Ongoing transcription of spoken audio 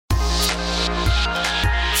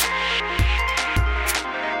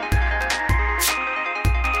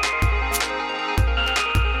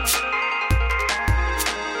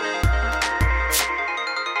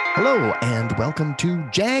welcome to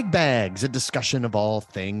Jag Bags, a discussion of all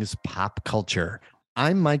things pop culture.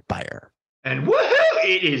 I'm Mike Byer. And woohoo,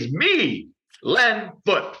 it is me, Len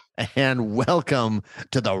Foot. And welcome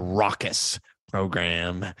to the raucous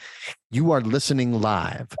program. You are listening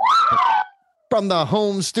live from the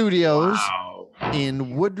home studios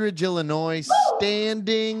in Woodridge, Illinois,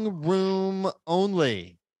 standing room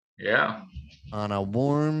only. Yeah. On a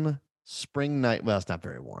warm spring night. Well, it's not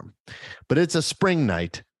very warm, but it's a spring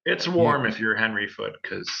night. It's warm if you're Henry Foot,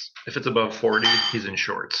 because if it's above 40, he's in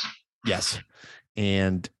shorts. Yes.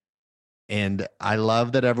 And I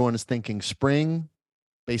love that everyone is thinking spring.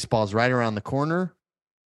 Baseball's right around the corner.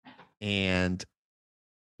 And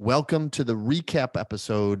welcome to the recap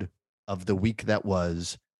episode of the week that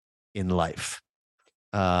was in life.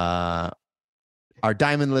 Our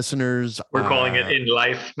Diamond listeners. We're calling it In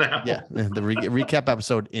Life now. Yeah, the recap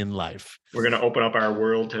episode In Life. We're going to open up our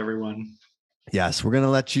world to everyone. Yes, we're going to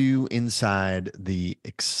let you inside the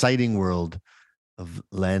exciting world of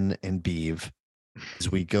Len and Beeve as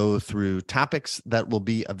we go through topics that will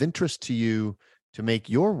be of interest to you to make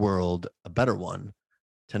your world a better one.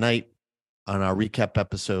 Tonight on our recap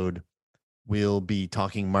episode, we'll be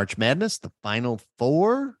talking March Madness. The Final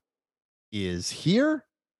Four is here.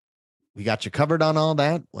 We got you covered on all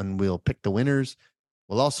that when we'll pick the winners.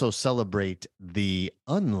 We'll also celebrate the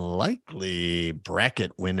unlikely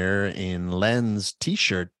bracket winner in Len's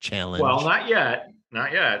t-shirt challenge. Well, not yet.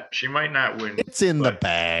 Not yet. She might not win. It's in the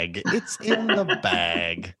bag. It's in the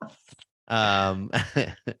bag.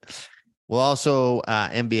 We'll also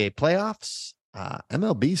NBA playoffs.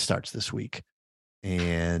 MLB starts this week,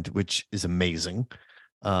 and which is amazing.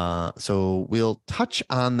 So we'll touch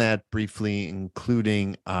on that briefly,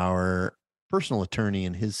 including our personal attorney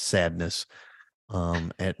and his sadness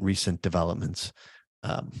at recent developments.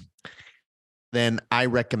 Then I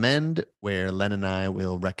recommend, where Len and I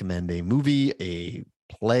will recommend a movie, a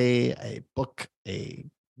play, a book, a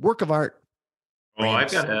work of art. Oh,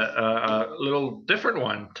 I've got a little different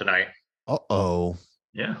one tonight. Uh-oh.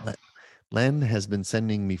 Yeah. Len has been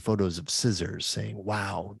sending me photos of scissors saying,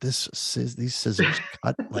 wow, these scissors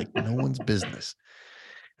cut like no one's business.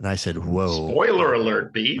 And I said, whoa. Spoiler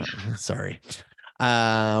alert, Beef. Sorry.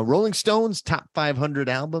 Rolling Stone's top 500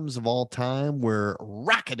 albums of all time were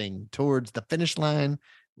rocketing towards the finish line.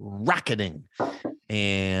 Rocketing.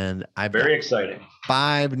 And I've very exciting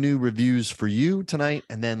 5 new reviews for you tonight.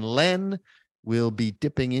 And then Len will be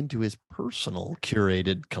dipping into his personal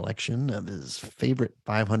curated collection of his favorite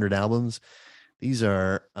 500 albums. These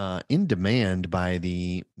are in demand by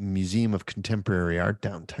the Museum of Contemporary Art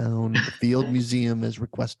downtown. The Field Museum has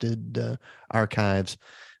requested archives.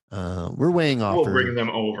 We're weighing off. We'll bring them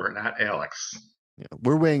over, not Alex. Yeah,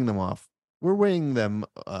 we're weighing them off. We're weighing them,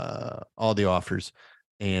 all the offers.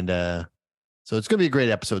 And so it's going to be a great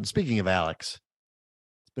episode. Speaking of Alex,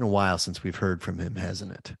 it's been a while since we've heard from him,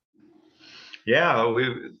 hasn't it? Yeah,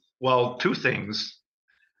 well, 2 things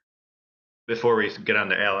before we get on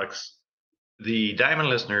to Alex. The Diamond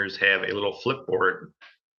listeners have a little flipboard.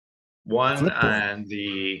 One on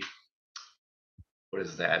the, what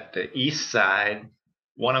is that? The east side,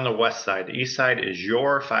 one on the west side. The east side is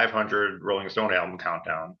your 500 Rolling Stone album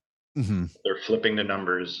countdown. Mm-hmm. They're flipping the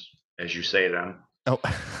numbers as you say them. Oh.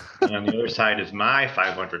 And on the other side is my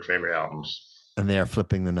 500 favorite albums. And they are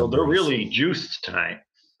flipping the numbers. So they're really juiced tonight.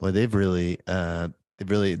 Boy, they've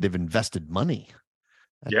invested money.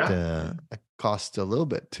 It costs a little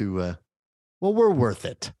bit to, well, we're worth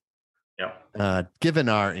it. Yeah. Given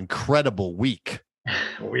our incredible week.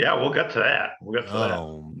 Well, yeah, we'll get to that.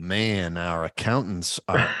 Oh man, our accountants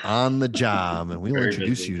are on the job, and we will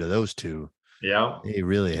introduce you to those two. Yeah. They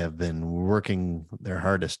really have been working their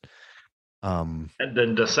hardest. And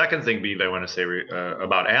then the second thing, Beav, I want to say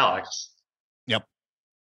about Alex. Yep.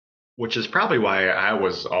 Which is probably why I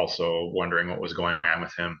was also wondering what was going on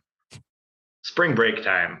with him. Spring break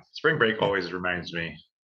time. Spring break always reminds me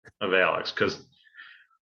of Alex because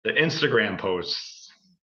the Instagram posts.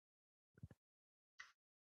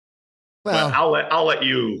 Well, but I'll let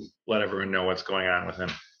you let everyone know what's going on with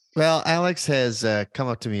him. Well, Alex has come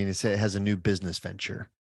up to me and he said has a new business venture.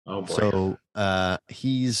 Oh boy! So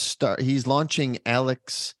he's launching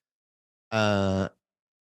Alex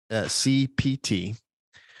CPT,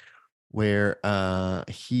 where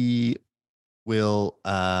he will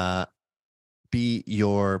be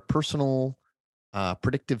your personal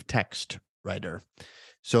predictive text writer.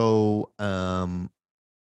 So in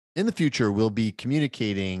the future, I will be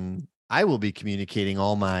communicating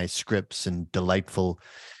all my scripts and delightful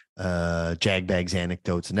Jag Bags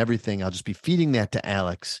anecdotes and everything. I'll just be feeding that to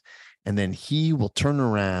Alex, and then he will turn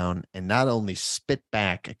around and not only spit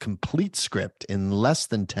back a complete script in less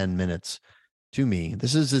than 10 minutes, to me.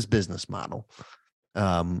 This is his business model,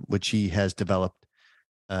 which he has developed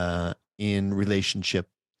in relationship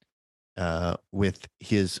with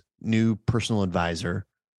his new personal advisor,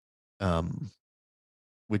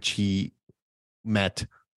 which he met.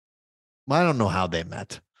 Well, I don't know how they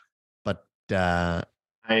met, but I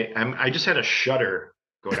just had a shudder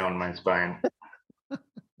go down my spine.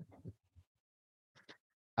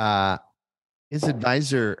 his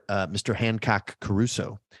advisor, Mr. Hancock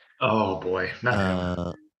Caruso. Oh boy, not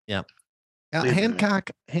him. Yeah, Please no.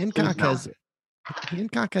 Please no.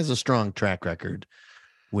 Hancock has a strong track record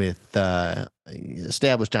with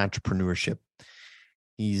established entrepreneurship.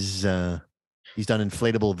 He's done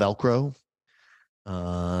inflatable Velcro.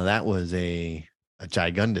 That was a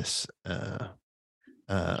gigundous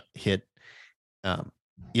hit.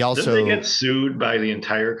 He Didn't they also get sued by the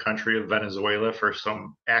entire country of Venezuela for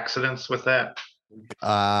some accidents with that?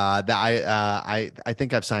 I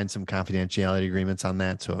think I've signed some confidentiality agreements on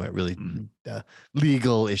that, so it really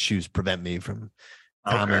legal issues prevent me from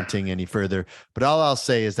commenting any further. But all I'll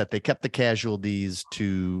say is that they kept the casualties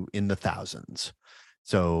to in the thousands,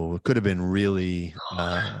 so it could have been really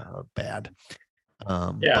bad.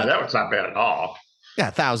 Yeah, that was not bad at all. Yeah,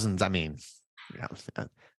 thousands. I mean, yeah,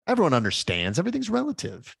 everyone understands everything's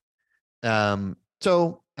relative.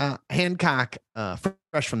 So Hancock,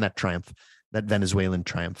 fresh from that triumph, that Venezuelan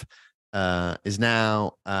triumph, is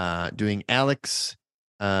now doing Alex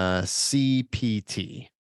CPT.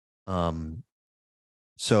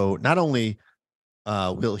 So not only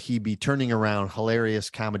will he be turning around hilarious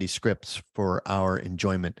comedy scripts for our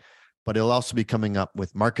enjoyment, but he'll also be coming up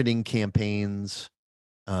with marketing campaigns,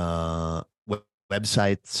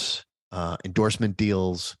 websites, endorsement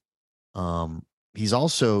deals. He's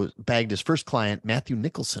also bagged his first client, Matthew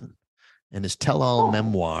Nicholson, and his tell-all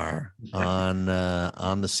memoir on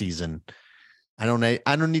the season. I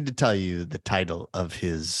don't need to tell you the title of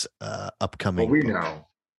his upcoming Well, we book. know.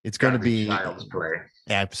 It's going to be Child's Play.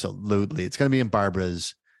 Absolutely. It's going to be in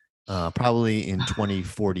Barbara's probably in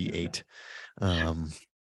 2048.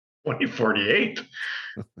 2048.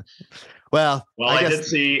 Well, I did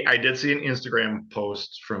see an Instagram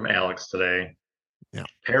post from Alex today. Yeah.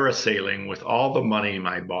 Parasailing with all the money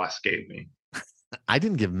my boss gave me. I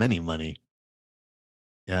didn't give him any money.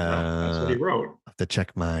 That's what he wrote. I have to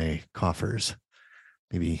check my coffers.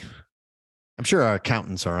 Maybe I'm sure our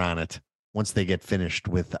accountants are on it once they get finished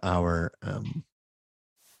with our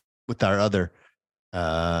other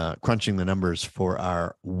crunching the numbers for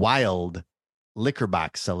our wild liquor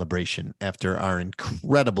box celebration after our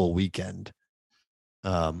incredible weekend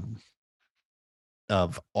of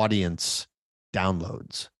audience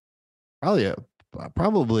downloads.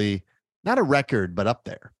 Probably not a record, but up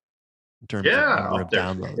there in terms of number of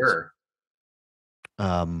downloads. Sure.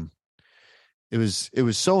 It was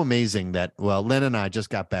so amazing that Len and I just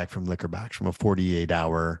got back from Liquor Box from a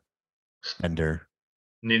 48-hour bender.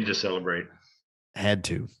 Needed to celebrate. Had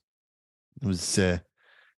to. It was a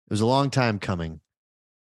long time coming,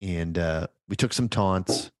 and we took some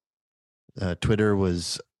taunts. Twitter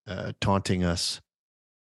was taunting us.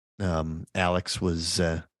 Alex was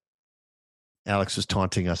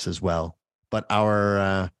taunting us as well, but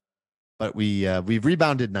we've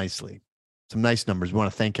rebounded nicely. Some nice numbers. We want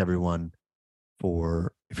to thank everyone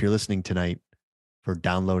for, if you're listening tonight, for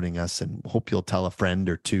downloading us, and hope you'll tell a friend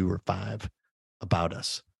or two or five about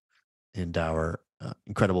us and our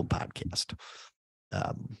incredible podcast.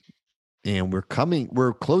 And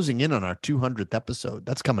we're closing in on our 200th episode.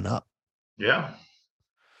 That's coming up. Yeah.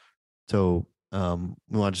 So we want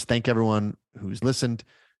to just thank everyone who's listened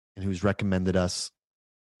and who's recommended us.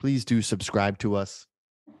 Please do subscribe to us.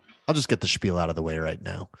 I'll just get the spiel out of the way right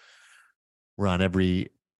now. We're on every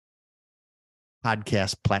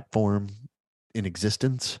podcast platform in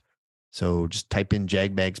existence. So just type in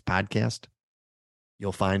Jagbags Podcast.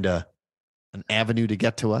 You'll find an avenue to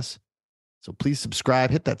get to us. So please subscribe.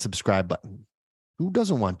 Hit that subscribe button. Who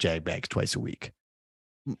doesn't want Jagbags twice a week?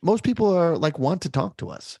 Most people want to talk to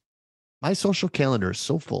us. My social calendar is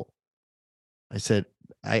so full. I said,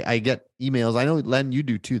 I get emails. I know, Len, you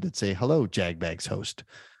do too, that say, hello, Jagbags host.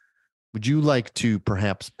 Would you like to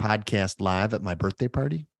perhaps podcast live at my birthday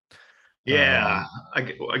party? Yeah, I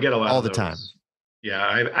get a lot all of the those. time.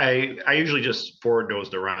 Yeah, I usually just forward those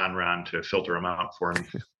to Ron to filter them out for me.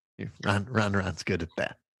 Ron's good at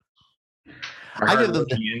that. I give them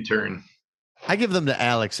to intern. I give them to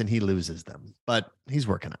Alex, and he loses them, but he's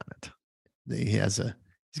working on it. He's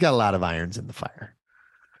got a lot of irons in the fire.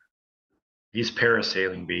 He's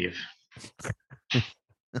parasailing beef.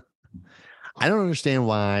 I don't understand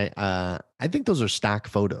why. I think those are stock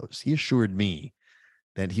photos. He assured me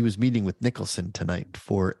that he was meeting with Nicholson tonight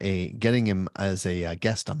for getting him as a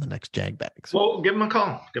guest on the next Jagbags. Well, give him a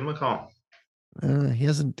call. Give him a call. He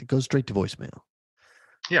hasn't. It goes straight to voicemail.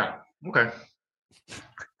 Yeah. Okay.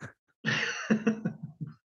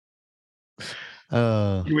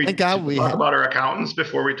 Thank God we talk about our accountants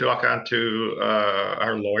before we talk on to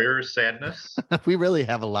our lawyers' sadness. We really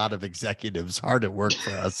have a lot of executives hard at work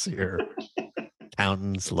for us here.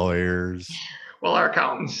 Accountants, lawyers. Well, our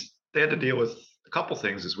accountants, they had to deal with a couple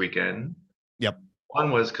things this weekend. Yep.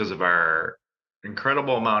 One was because of our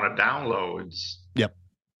incredible amount of downloads. Yep.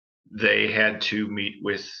 They had to meet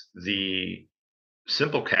with the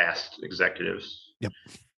Simplecast executives. Yep.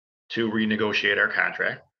 To renegotiate our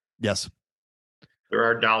contract. Yes. There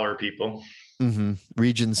are dollar people. Mm-hmm.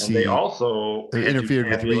 Regency. And they also interfered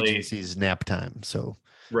with Regency's nap time. So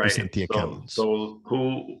right. we sent the accountants. So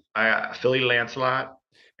Philly Lancelot.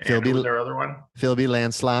 And who was our other one? Philby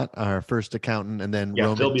Lancelot, our first accountant, and then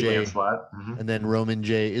Roman J. Lancelot. Mm-hmm. And then Roman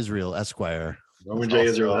J. Israel Esquire. Roman J.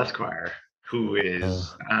 Israel Esquire, who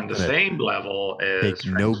is on the same level as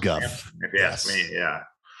take no guff. If you ask me, yeah.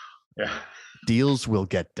 Deals will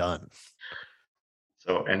get done.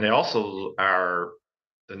 So, and they also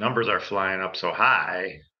the numbers are flying up so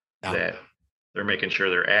high that they're making sure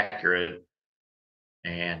they're accurate.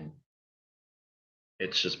 And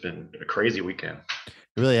it's just been a crazy weekend.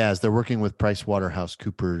 It really has. They're working with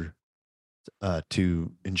PricewaterhouseCoopers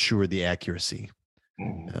to ensure the accuracy.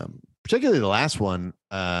 Mm-hmm. Particularly the last one,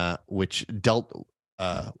 which dealt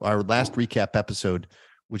our last recap episode,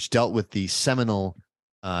 which dealt with the seminal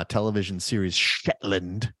television series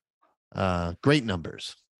Shetland. Great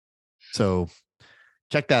numbers. So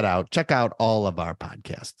check that out. Check out all of our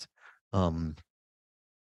podcasts. And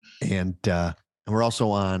we're also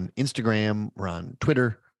on Instagram. We're on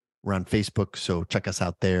Twitter. We're on Facebook. So check us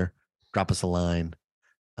out there. Drop us a line.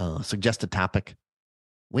 Suggest a topic.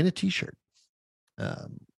 Win a t-shirt.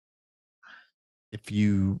 If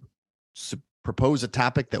you propose a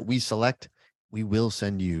topic that we select, we will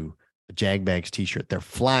send you a Jagbags t-shirt. They're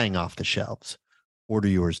flying off the shelves. Order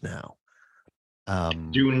yours now.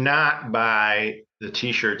 Do not buy the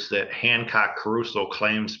t-shirts that Hancock Caruso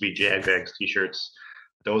claims to be Jagbags t-shirts.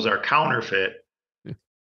 Those are counterfeit.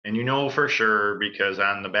 And you know for sure because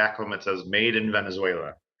on the back of them it says made in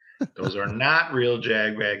Venezuela. Those are not real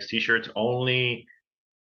Jagbags t-shirts. Only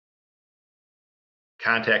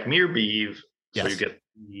contact me or Beeve so you get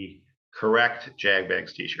the correct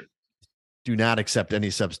Jagbags t-shirt. Do not accept any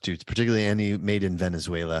substitutes, particularly any made in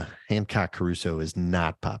Venezuela. Hancock Caruso is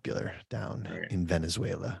not popular down in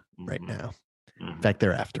Venezuela right now. Mm-hmm. In fact,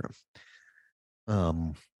 they're after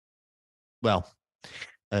him.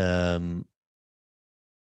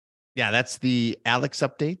 Yeah, that's the Alex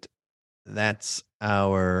update. That's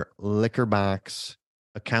our liquor box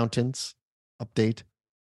accountants update.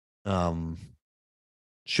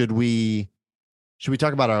 Should we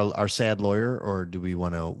talk about our sad lawyer, or do we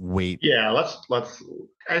want to wait? Yeah, let's.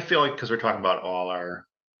 I feel like because we're talking about all our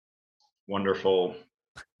wonderful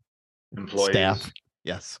employees, staff,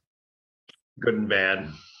 yes, good and bad,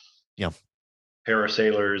 yeah,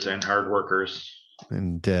 parasailers and hard workers,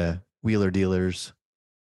 and wheeler dealers.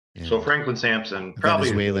 So Franklin Sampson, probably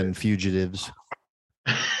Venezuelan fugitives,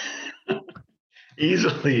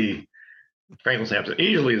 easily. Franklin Sampson,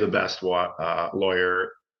 easily the best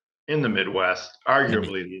lawyer in the Midwest,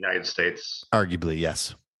 arguably the United States. Arguably,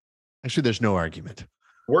 yes. Actually, there's no argument.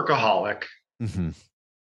 Workaholic,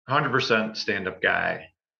 100% stand-up guy.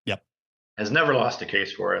 Yep. Has never lost a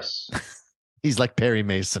case for us. He's like Perry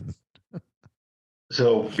Mason.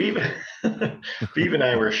 So Beeve and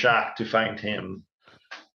I were shocked to find him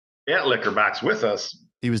at Liquor Box with us.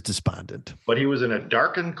 He was despondent. But he was in a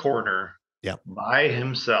darkened corner by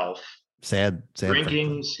himself. Sad drinking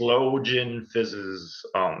Franklin. slow gin fizzes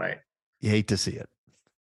all night. You hate to see it.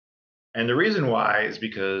 And the reason why is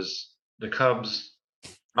because the Cubs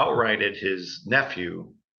outrighted his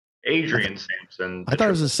nephew, Adrian Sampson. I thought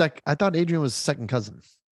it was I thought Adrian was a second cousin.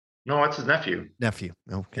 No, it's his nephew. Okay.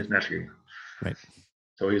 His nephew. Right.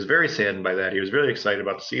 So he was very saddened by that. He was really excited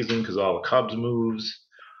about the season because all the Cubs moves.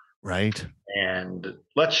 Right. And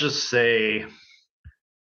let's just say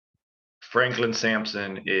Franklin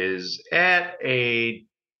Sampson is at a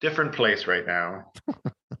different place right now.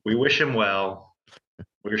 We wish him well.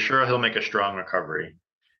 We're sure he'll make a strong recovery.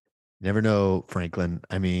 Never know, Franklin.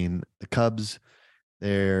 I mean, the Cubs,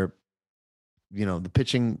 they're, the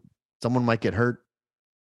pitching, someone might get hurt.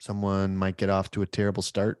 Someone might get off to a terrible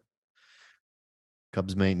start.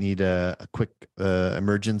 Cubs might need a quick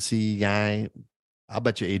emergency guy. I'll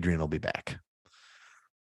bet you Adrian will be back.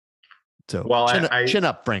 So Well, I chin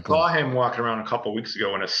up, Franklin. saw him walking around a couple weeks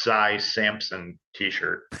ago in a Cy Sampson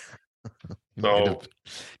T-shirt. So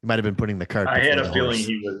you might have been putting the cart I before had the a feeling horse.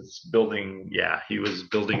 he was building. Yeah, he was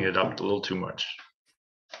building it up a little too much.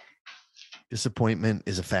 Disappointment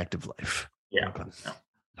is a fact of life. Yeah. Okay.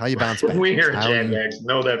 How you bounce back? We here at Jagbacks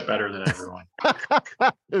know that better than everyone.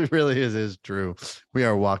 It really is true. We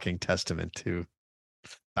are a walking testament to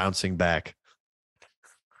bouncing back.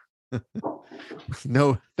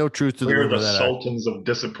 No truth to the We're rumor the that sultans of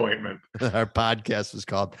disappointment. our podcast is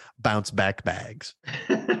called Bounce Back Bags.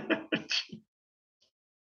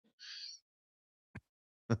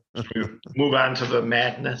 Move on to the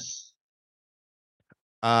madness.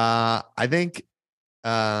 I think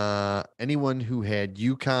anyone who had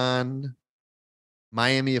UConn,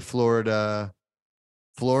 Miami of Florida,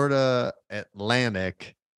 Florida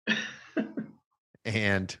Atlantic,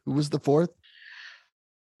 and who was the fourth?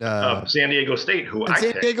 San Diego State, who I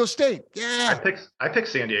San picked. Diego State. Yeah. I picked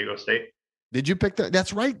San Diego State. Did you pick that?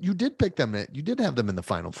 That's right. You did pick them. You did have them in the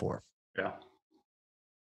Final Four. Yeah.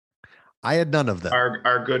 I had none of them.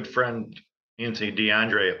 Our good friend Anthony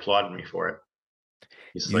DeAndre applauded me for it.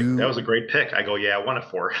 He's like, that was a great pick. I go, yeah, I won it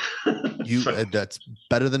for. That's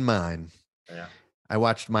better than mine. Yeah. I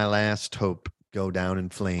watched my last hope go down in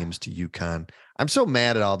flames to UConn. I'm so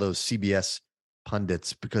mad at all those CBS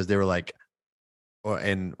pundits because they were like, or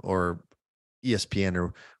ESPN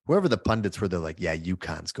or whoever the pundits were. They're like, yeah,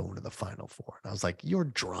 UConn's going to the Final Four. And I was like, you're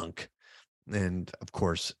drunk. And of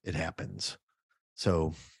course it happens.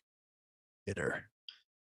 So bitter.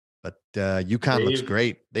 But UConn looks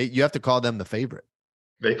great. You have to call them the favorite.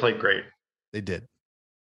 They played great. They did.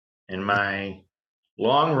 In my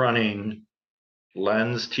long-running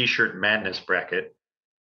Lens T-shirt madness bracket,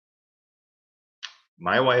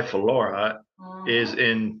 my wife Laura is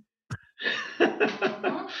in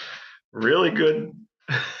really good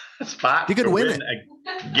spot. She could win it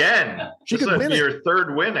again. This would be her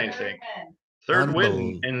third win, I think. Third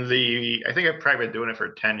win in the. I think I've probably been doing it for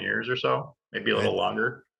 10 years or so, maybe a little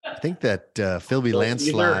longer. I think that Philby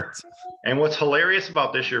Landslot. And what's hilarious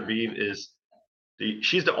about this year, Beeve, is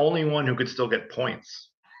she's the only one who could still get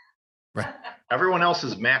points. Right. Everyone else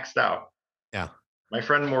is maxed out. Yeah. My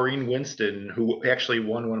friend Maureen Winston, who actually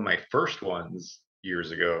won one of my first ones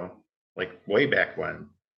years ago, like way back when,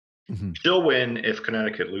 she'll win if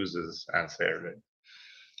Connecticut loses on Saturday.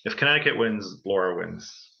 If Connecticut wins, Laura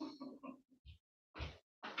wins.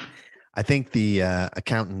 I think the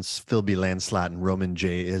accountants Philby Landslot and Roman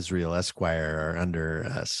J. Israel Esquire are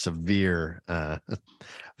under severe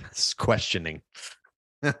questioning.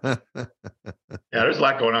 Yeah, there's a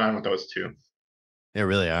lot going on with those two. They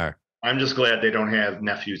really are. I'm just glad they don't have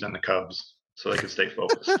nephews on the Cubs so they can stay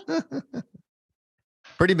focused.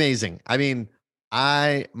 Pretty amazing. I mean,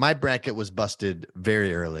 my bracket was busted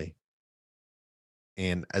very early.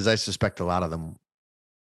 And as I suspect a lot of them.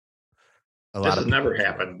 This has never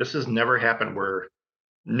happened. This has never happened where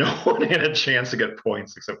no one had a chance to get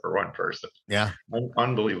points except for one person. Yeah.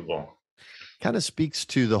 Unbelievable. Kind of speaks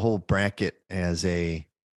to the whole bracket as a,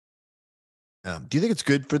 do you think it's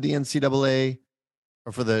good for the NCAA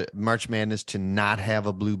or for the March Madness to not have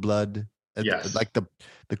a blue blood? Yes. Like the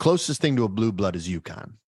closest thing to a blue blood is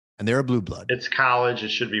UConn, and they're a blue blood. It's college. It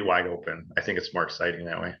should be wide open. I think it's more exciting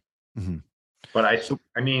that way. Mm-hmm. But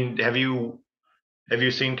I mean, have you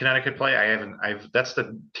seen Connecticut play? I haven't. That's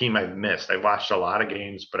the team I've missed. I've watched a lot of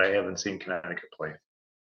games, but I haven't seen Connecticut play.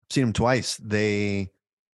 I've seen them twice. They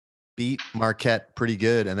beat Marquette pretty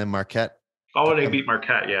good, and then Marquette. Oh, they beat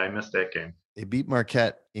Marquette. Yeah, I missed that game. They beat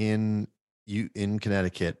Marquette in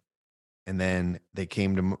Connecticut, and then they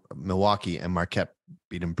came to Milwaukee, and Marquette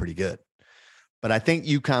beat them pretty good. But I think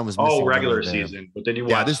UConn was missing regular season. But did you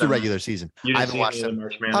watch? Yeah, this is the regular season. I haven't watched them.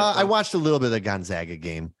 I watched a little bit of the Gonzaga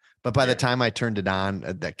game, but by the time I turned it on,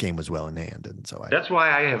 that game was well in hand, and so that's why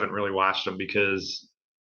I haven't really watched them, because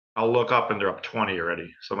I'll look up and they're up 20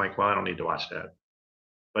 already. So I'm like, well, I don't need to watch that.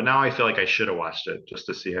 But now I feel like I should have watched it just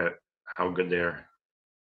to see how good they are.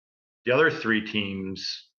 The other three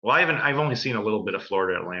teams, well, I've only seen a little bit of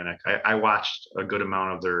Florida Atlantic. I watched a good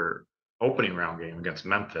amount of their opening round game against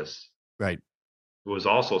Memphis. Right. Who was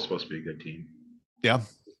also supposed to be a good team. Yeah.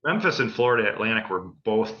 Memphis and Florida Atlantic were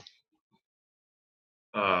both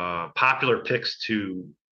popular picks to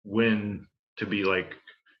win, to be like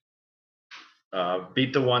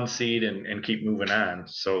beat the 1 seed and keep moving on.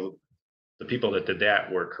 So the people that did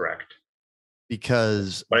that were correct.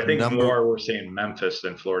 But I think more were saying Memphis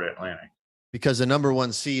than Florida Atlantic. Because the number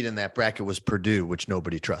 1 seed in that bracket was Purdue, which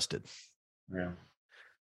nobody trusted. Yeah.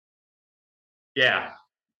 Yeah.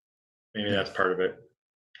 Maybe that's part of it.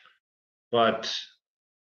 But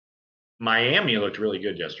Miami looked really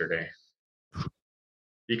good yesterday.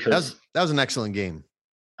 because that was an excellent game.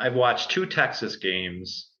 I've watched two Texas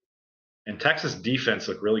games, and Texas defense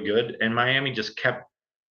looked really good, and Miami just kept.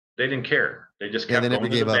 They didn't care. They just Yeah, they kept never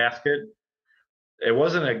going to the gave up. basket. It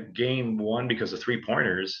wasn't a game won because of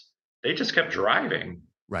 3-pointers. They just kept driving.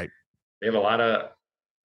 Right. They have a lot of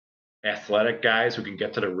athletic guys who can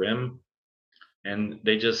get to the rim, and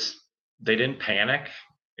they didn't panic.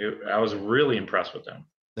 I was really impressed with them.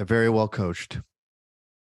 They're very well coached.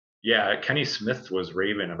 Yeah, Kenny Smith was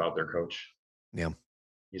raving about their coach. Yeah.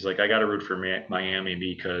 He's like, I got to root for Miami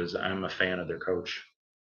because I'm a fan of their coach.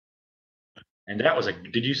 And that was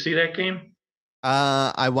did you see that game?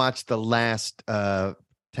 I watched the last 10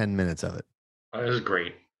 minutes of it. It was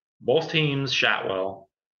great. Both teams shot well.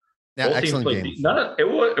 Yeah, Both teams excellent played. game. None of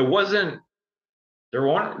it wasn't. There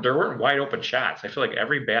weren't wide open shots. I feel like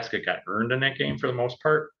every basket got earned in that game for the most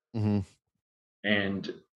part, Mm-hmm. and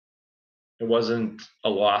it wasn't a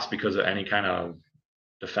loss because of any kind of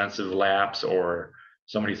defensive lapse or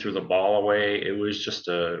somebody threw the ball away. It was just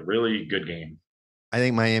a really good game. I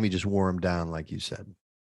think Miami just wore them down, like you said.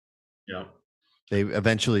 Yeah. They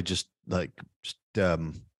eventually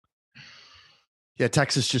yeah,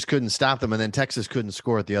 Texas just couldn't stop them, and then Texas couldn't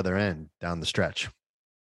score at the other end down the stretch.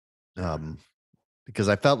 Because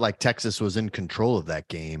I felt like Texas was in control of that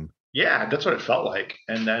game. Yeah, that's what it felt like.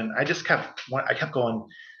 And then I kept going,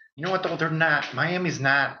 you know what though? They're not. Miami's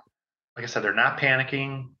not. Like I said, they're not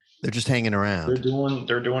panicking. They're just hanging around.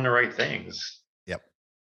 They're doing the right things. Yep.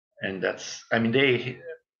 And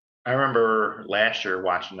I remember last year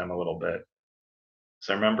watching them a little bit.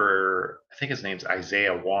 So I think his name's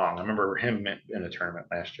Isaiah Wong. I remember him in a tournament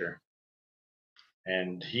last year.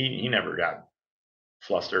 And he never got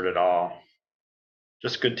flustered at all.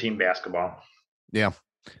 Just good team basketball. Yeah.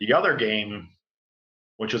 The other game,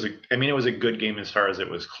 which was it was a good game as far as it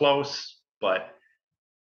was close, but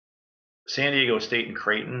San Diego State and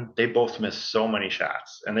Creighton, they both missed so many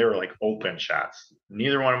shots, and they were like open shots.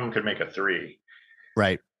 Neither one of them could make a three.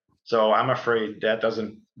 Right. So I'm afraid that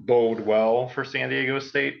doesn't bode well for San Diego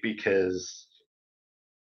State because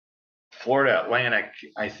Florida Atlantic,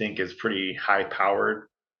 I think, is pretty high powered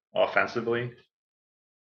offensively.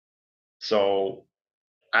 So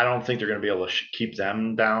I don't think they're going to be able to keep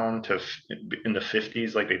them down to in the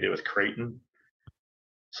 50s like they did with Creighton.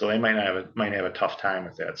 So they might have a tough time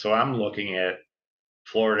with that. So I'm looking at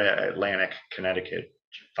Florida Atlantic Connecticut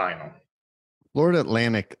final. Florida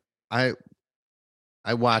Atlantic, I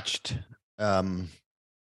watched them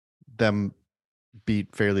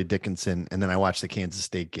beat Fairleigh Dickinson, and then I watched the Kansas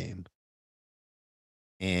State game.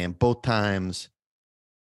 And both times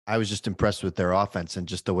I was just impressed with their offense and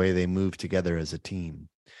just the way they move together as a team.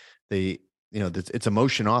 It's a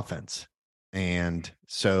motion offense. And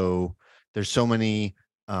so there's so many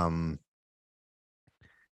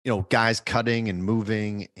guys cutting and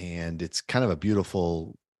moving, and it's kind of a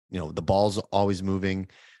beautiful, the ball's always moving.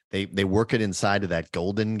 They work it inside of that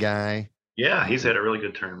Golden guy. Yeah, he's had a really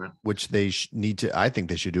good tournament. Which they need to. I think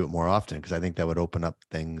they should do it more often because I think that would open up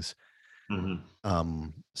things. Mm-hmm.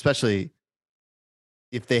 Especially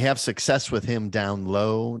if they have success with him down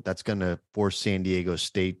low, that's going to force San Diego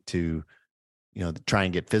State to, try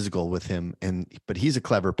and get physical with him. But he's a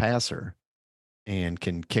clever passer and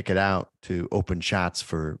can kick it out to open shots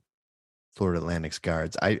for Florida Atlantic's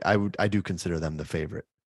guards. I do consider them the favorite.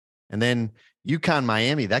 And then UConn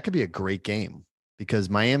Miami, that could be a great game because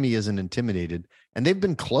Miami isn't intimidated and they've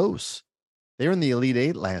been close. They were in the Elite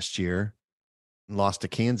Eight last year and lost to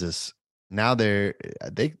Kansas. Now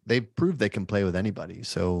they've proved they can play with anybody.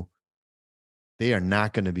 So they are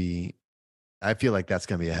not going to be, I feel like that's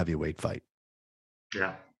going to be a heavyweight fight.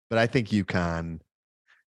 Yeah. But I think UConn,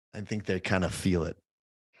 I think they kind of feel it.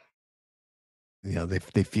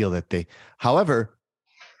 They feel that however,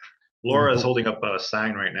 Laura's holding up a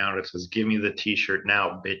sign right now that says, "Give me the T-shirt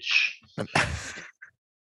now, bitch."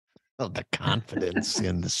 Well, the confidence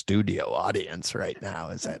in the studio audience right now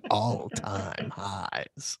is at all-time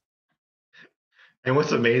highs. And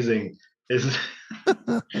what's amazing is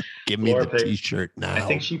give me Laura the T-shirt now. I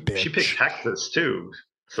think she picked Texas too,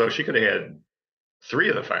 so she could have had 3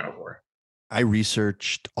 of the Final Four. I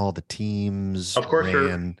researched all the teams, of course,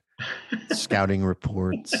 ran scouting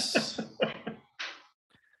reports.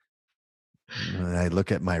 I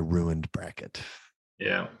look at my ruined bracket.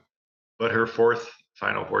 Yeah, but her 4th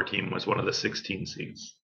Final Four team was one of the 16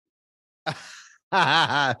 seeds.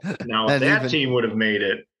 Now, if that team would have made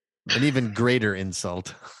it, an even greater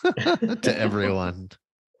insult to everyone.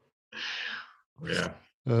 Yeah,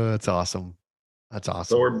 that's awesome. That's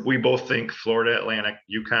awesome. So we both think Florida Atlantic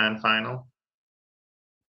UConn final.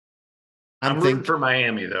 I'm rooting for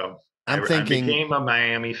Miami though. I became a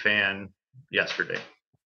Miami fan yesterday.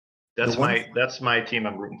 The one that's my team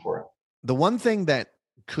I'm rooting for. the one thing that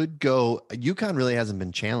could go, UConn really hasn't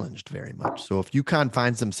been challenged very much. So if UConn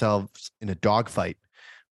finds themselves in a dogfight,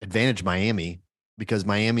 advantage Miami because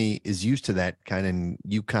Miami is used to that kind, and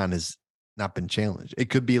UConn has not been challenged. It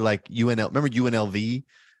could be like UNL. Remember UNLV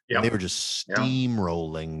when they were Yep. just Yeah.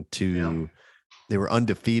 steamrolling Yeah. to, they were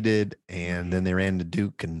undefeated, and Mhm. then they ran to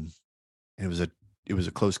Duke, and it was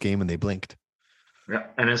a close game, and they blinked. Yeah.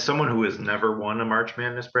 And as someone who has never won a March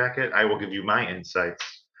Madness bracket, I will give you my insights.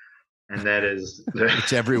 And that is that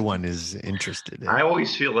Which everyone is interested in. I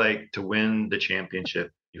always feel like to win the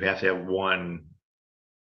championship, you have to have one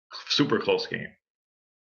super close game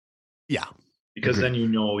Yeah, because then agreed. you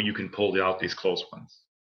know you can pull out these close ones.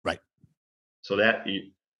 Right. So that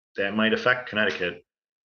might affect Connecticut,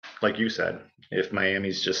 like you said. If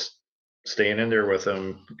Miami's just staying in there with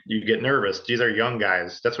them, you get nervous. These are young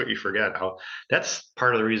guys. That's what you forget. How that's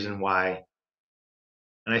part of the reason why.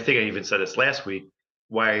 And I think I even said this last week.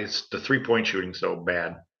 Why is the 3-point shooting so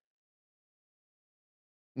bad?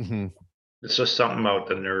 Mm-hmm. It's just something about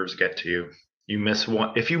the nerves get to you. You miss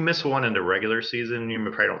one. If you miss one in the regular season, you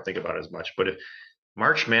probably don't think about it as much. But if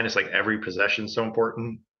March Madness, like every possession, so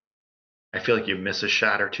important. I feel like you miss a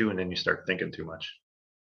shot or two, and then you start thinking too much.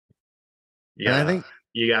 You And I gotta, think,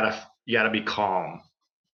 you gotta be calm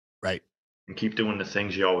right. and keep doing the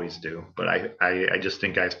things you always do. But I just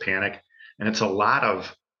think guys panic, and it's a lot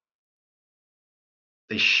of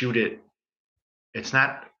they shoot it. It's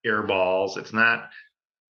not air balls. It's not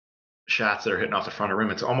shots that are hitting off the front of the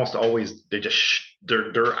rim. It's almost always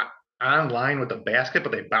they're on line with the basket,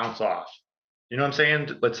 but they bounce off. You know what I'm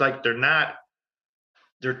saying? It's like they're not.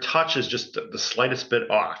 Their touch is just the slightest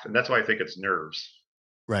bit off, and that's why I think it's nerves.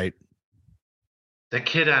 Right. That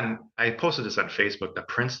kid I posted this on Facebook, the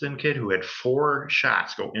Princeton kid who had 4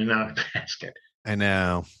 shots go in and out of the basket. I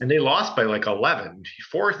know. And they lost by like 11,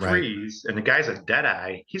 four Right. threes, and the guy's a dead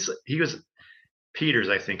eye. He was Peters,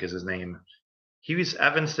 I think is his name. He was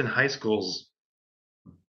Evanston High School's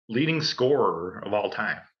leading scorer of all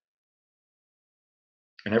time.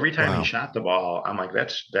 And every time he Wow. shot the ball, I'm like,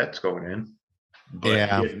 that's going in. But he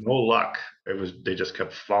Yeah. had no luck. They just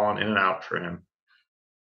kept falling in and out for him.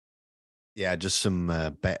 Yeah. Just some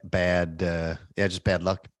bad, yeah, just bad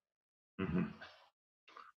luck. Mm-hmm.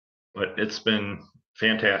 But it's been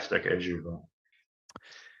fantastic as usual.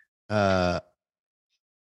 Uh,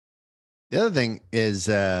 the other thing is,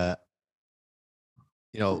 that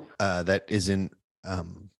is in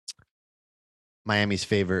um, Miami's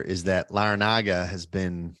favor is that Larinaga has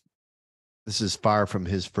been, this is far from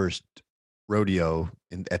his first rodeo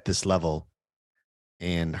at this level.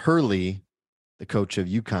 And Hurley, the coach of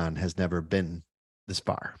UConn, has never been this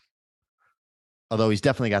far. Although he's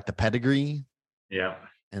definitely got the pedigree Yeah.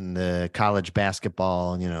 and the college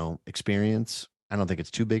basketball, experience. I don't think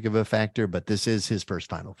it's too big of a factor, but this is his first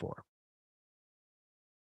Final Four.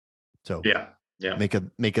 So Yeah. Yeah. make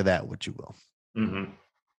of that what you will. Mm-hmm.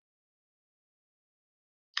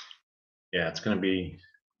 Yeah, it's gonna be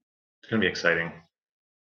exciting.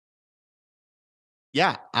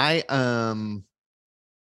 Yeah, I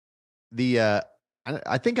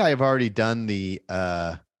think I have already done the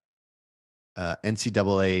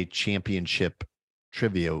NCAA championship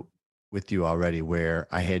trivia with you already, where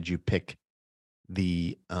I had you pick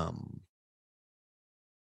the um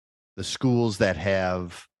the schools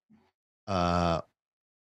uh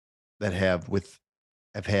that have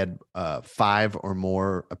had 5 or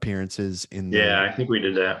more appearances in Yeah, the. I think we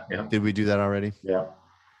did that. Yeah. Did we do that already? Yeah.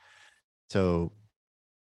 So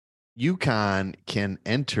UConn can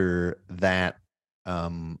enter that.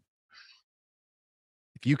 Um,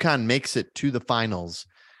 if UConn makes it to the finals,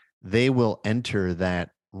 they will enter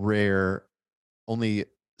that rare. Only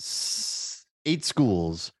 8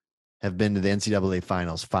 schools have been to the NCAA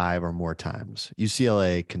finals 5 or more times: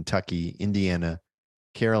 UCLA, Kentucky, Indiana,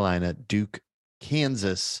 Carolina, Duke,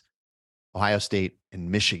 Kansas, Ohio State,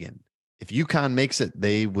 and Michigan. If UConn makes it,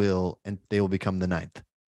 they will become the 9th.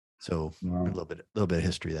 So a Wow. little bit of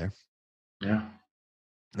history there. Yeah.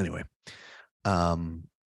 Anyway, um,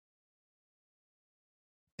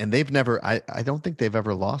 and they've never. I don't think they've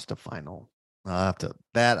ever lost a final. I'll have to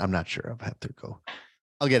that. I'm not sure. I'll have to go.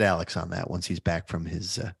 I'll get Alex on that once he's back from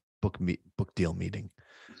his book deal meeting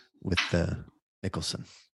with Nicholson.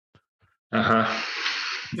 Uh-huh.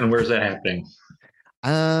 And where's that happening?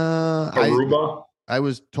 Uh, I Aruba? I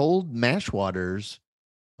was told Mashwaters,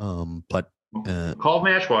 but Call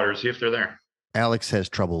Matchwater, see if they're there. Alex has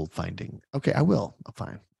trouble finding. Okay, I will. I'll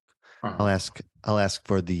find. Uh-huh. I'll ask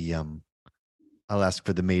for the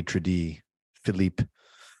maitre d Philippe.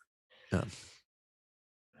 Uh,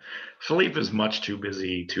 Philippe is much too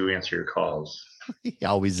busy to answer your calls. He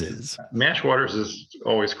always is. Mash Waters is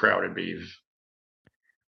always crowded, Beef.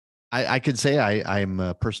 I could say I'm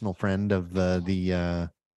a personal friend of the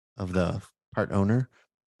part owner.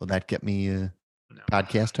 Will that get me a No,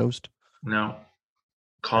 podcast host? no.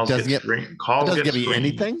 That Calls get doesn't get screened. that Calls doesn't get get me screened.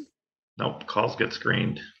 anything. Nope, calls get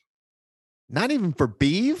screened. Not even for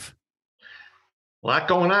Beeve. A lot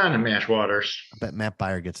going on in Mash Waters. I bet Matt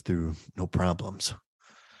Beyer gets through no problems.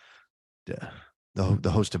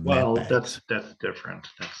 The host of Matt Well, Bags. that's different.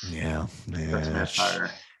 That's Yeah, Matt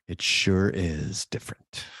Beyer. it sure is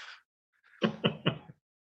different.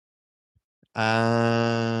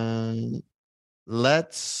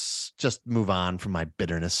 Let's just move on from my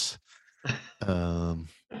bitterness.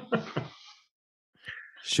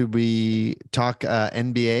 Should we talk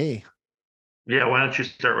NBA? Yeah, why don't you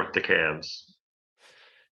start with the Cavs?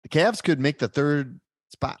 The Cavs could make the third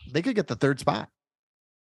spot. They could get the third spot.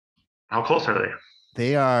 How close are they?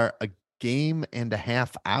 They are a game and a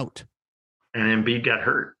half out. And Embiid got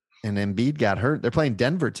hurt. And Embiid got hurt. They're playing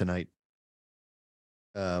Denver tonight.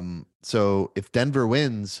 So if Denver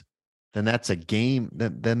wins, then that's a game.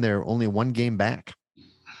 Then they're only one game back.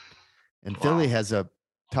 And Philly has a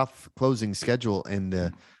tough closing schedule, and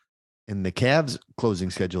the Cavs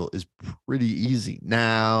closing schedule is pretty easy.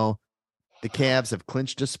 Now, the Cavs have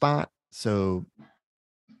clinched a spot, so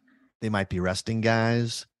they might be resting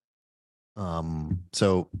guys.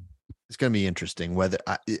 So it's going to be interesting whether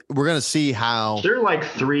we're going to see how they're like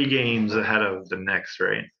 3 games ahead of the Knicks,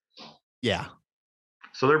 right? Yeah.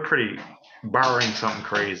 So they're pretty, barring something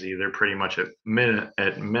crazy, they're pretty much at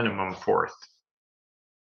minimum 4th.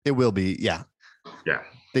 It will be, yeah. Yeah.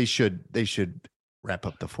 They should wrap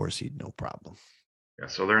up the 4 seed, no problem. Yeah,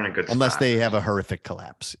 so they're in a good spot. Unless they have a horrific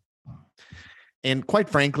collapse. And quite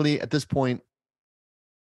frankly, at this point,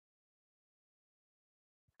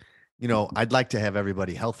 I'd like to have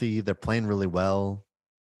everybody healthy. They're playing really well.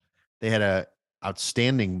 They had a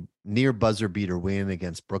outstanding near buzzer beater win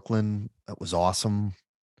against Brooklyn. That was awesome.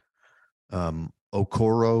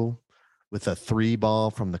 Okoro with a 3 ball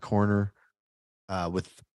from the corner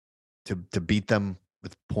to beat them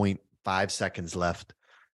with 0.5 seconds left.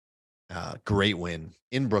 Great win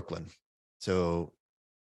in Brooklyn. So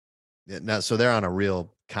they're on a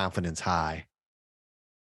real confidence high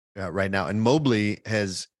right now. And Mobley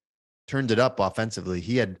has turned it up offensively.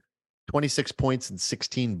 He had 26 points and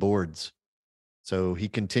 16 boards. So he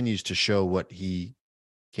continues to show what he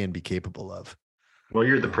can be capable of. Well,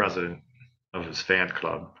 you're the president of his fan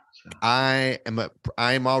club. So. I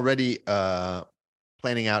am already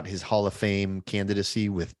planning out his Hall of Fame candidacy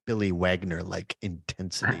with Billy Wagner like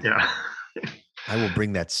intensity. Yeah. I will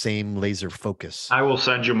bring that same laser focus. I will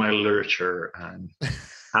send you my literature on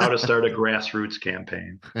how to start a grassroots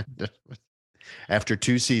campaign. After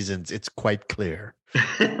 2 seasons, it's quite clear.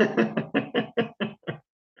 There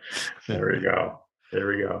we go.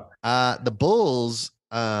 The Bulls.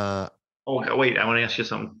 Oh, wait. I want to ask you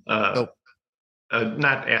something.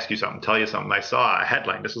 Not ask you something. Tell you something. I saw a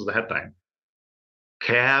headline. This was the headline.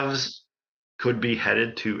 Cavs could be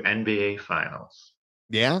headed to NBA Finals.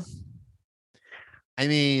 Yeah. I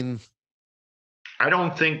mean, I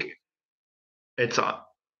don't think it's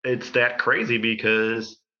that crazy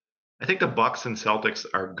because I think the Bucks and Celtics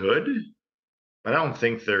are good, but I don't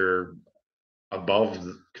think they're above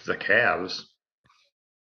the Cavs.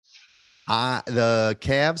 The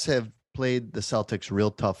Cavs have played the Celtics real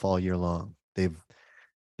tough all year long. They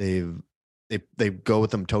go with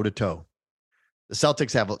them toe to toe. The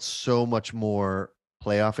Celtics have so much more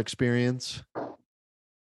playoff experience,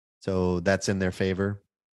 so that's in their favor.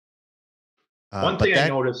 One thing I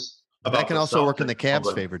noticed about that can also work in the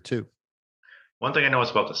Cavs' favor too. One thing I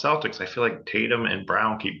noticed about the Celtics, I feel like Tatum and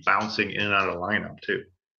Brown keep bouncing in and out of the lineup too.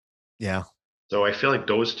 Yeah. So I feel like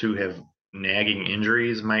those two have nagging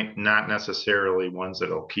injuries, might not necessarily ones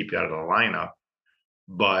that'll keep you out of the lineup,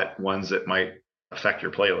 but ones that might affect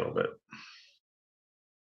your play a little bit.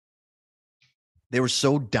 They were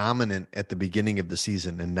so dominant at the beginning of the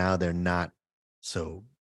season, and now they're not so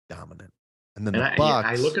dominant. And then the Bucks.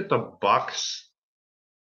 I look at the Bucks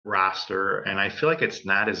roster, and I feel like it's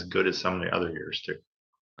not as good as some of the other years too.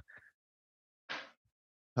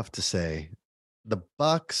 Tough to say. The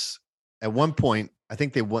Bucks, at one point, I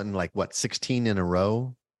think they won 16 in a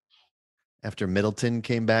row after Middleton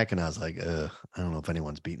came back, and I was like, I don't know if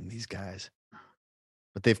anyone's beating these guys.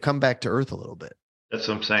 But they've come back to earth a little bit. That's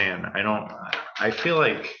what I'm saying. I feel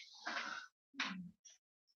like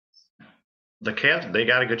the Cavs, they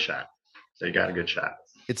got a good shot.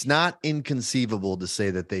 It's not inconceivable to say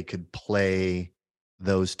that they could play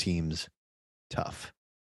those teams tough.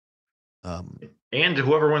 And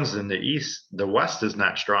whoever wins in the East, the West is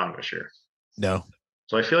not strong this year. No.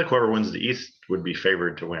 So I feel like whoever wins the East would be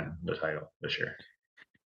favored to win the title this year.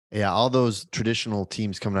 Yeah, all those traditional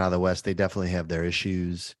teams coming out of the West, they definitely have their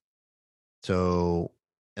issues. So,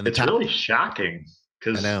 and the It's top, really shocking I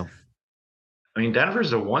because know I mean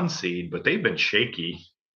Denver's a 1 seed, but they've been shaky.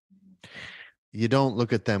 you don't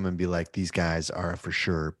look at them and be like, these guys are for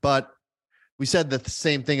sure. But we said the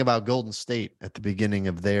same thing about Golden State at the beginning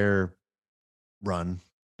of their run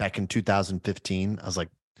back in 2015. I was like,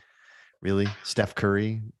 really? Steph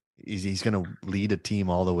Curry? He's going to lead a team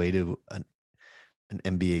all the way to an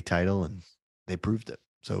NBA title, and they proved it.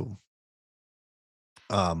 So,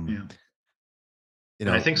 um, Yeah. you And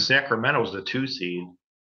I know, think Sacramento's the 2 seed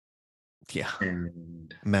yeah,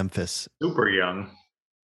 and Memphis, super young.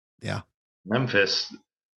 yeah, Memphis,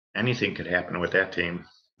 anything could happen with that team.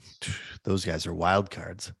 those guys are wild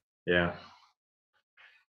cards. Yeah.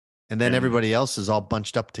 And then And everybody else is all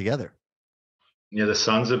bunched up together. yeah, the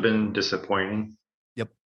Suns have been disappointing. Yep.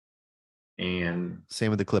 And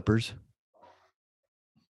Same with the Clippers.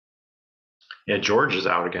 yeah, George is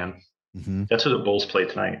out again. Mm-hmm. That's who the Bulls play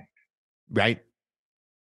tonight. Right.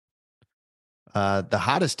 The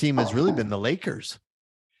hottest team has really been the Lakers.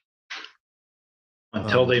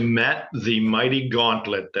 Until they met the mighty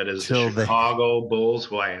gauntlet that is the Till they, Chicago Bulls,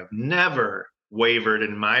 who I have never wavered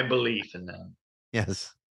in my belief in them.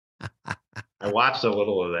 yes. I watched a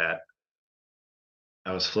little of that.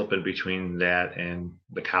 I was flipping between that and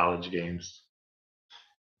the college games.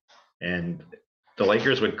 And the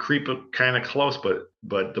Lakers would creep up kind of close, but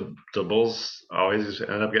the Bulls always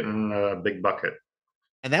end up getting a big bucket.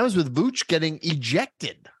 And that was with Vooch getting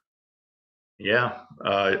ejected. Yeah,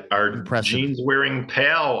 our Impressive. jeans wearing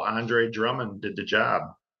pal Andre Drummond did the job.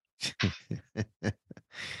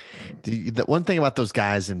 The one thing about those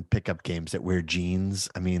guys in pickup games that wear jeans,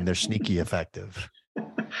 I mean, they're sneaky effective.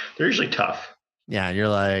 They're usually tough. Yeah, you're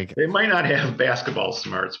like, They might not have basketball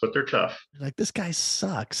smarts, but they're tough. this guy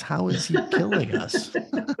sucks. How is he killing us?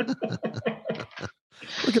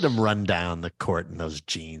 Look at him run down the court in those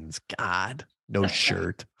jeans. God, no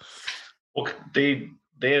shirt. Well, they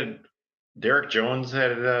had Derek Jones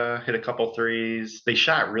had hit a couple threes. They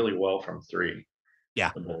shot really well from three.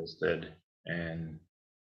 Yeah, The Bulls did, and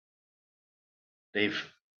they've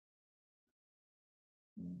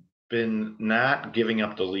been not giving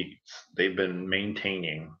up the leads. They've been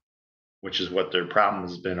maintaining, which is what their problem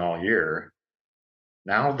has been all year.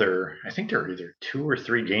 Now I think they're either 2 or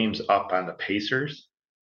 3 games up on the Pacers.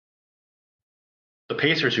 The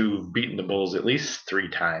Pacers who've beaten the Bulls at least 3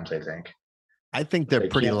 times, I think. I think But they're they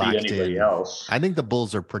pretty can't beat locked anybody in. else. I think the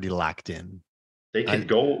Bulls are pretty locked in. They could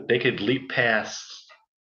go. They could leap past.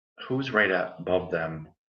 Who's right up above them?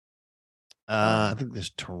 I think there's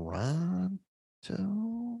Toronto,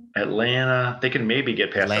 Atlanta. They can maybe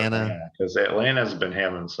get past Atlanta. Atlanta because Atlanta's been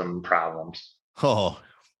having some problems. Oh,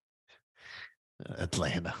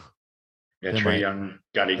 Atlanta. Yeah, They Trey might. Young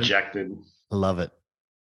got ejected, I love it.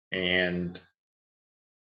 and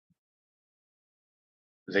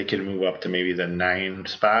they could move up to maybe the 9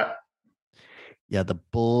 spot. Yeah, the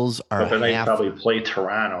Bulls are But then they half. probably play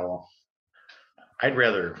Toronto. I'd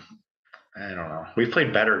rather. I don't know. We've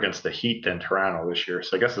played better against the Heat than Toronto this year,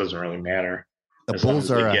 so I guess it doesn't really matter The as long Bulls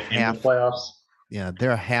as they are a get into the half. playoffs. Yeah,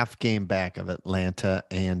 they're a half game back of Atlanta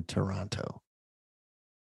and Toronto.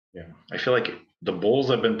 Yeah, I feel like the Bulls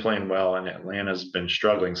have been playing well and Atlanta's been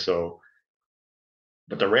struggling. So,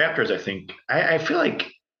 but the Raptors, I think, I feel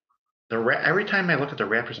like every time I look at the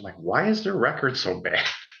Raptors, I'm like, why is their record so bad?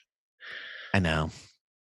 I know.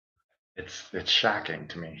 It's shocking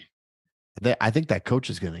to me. I think that coach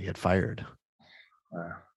is going to get fired.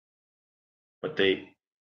 But the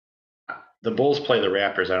Bulls play the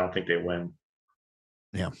Raptors. I don't think they win.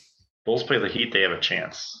 Yeah. Bulls play the Heat. They have a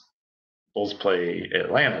chance. Bulls play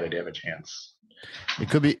Atlanta. They'd have a chance. It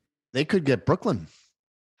could be. They could get Brooklyn.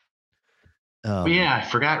 Yeah, I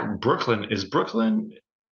forgot Brooklyn. Is Brooklyn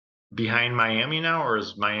behind Miami now, or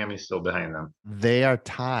is Miami still behind them? They are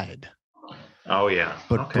tied. Oh yeah,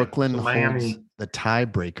 But okay. Brooklyn So holds the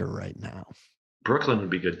tiebreaker right now. Brooklyn would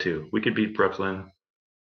be good too. We could beat Brooklyn.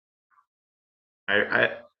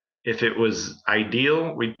 If it was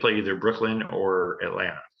ideal, we'd play either Brooklyn or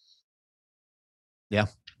Atlanta. Yeah.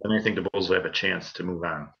 And I think the Bulls will have a chance to move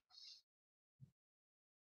on.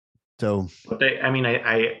 So, but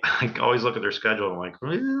I always look at their schedule and I'm like,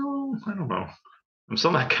 well, I don't know. I'm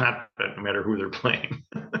still not confident no matter who they're playing.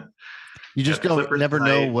 You just never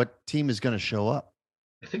know what team is going to show up.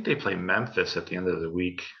 I think they play Memphis at the end of the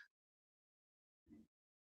week.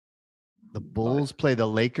 The Bulls play the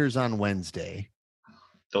Lakers on Wednesday.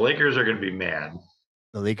 The Lakers are going to be mad.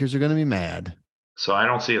 The Lakers are going to be mad. So I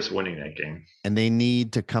don't see us winning that game. And they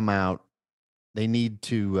need to come out they need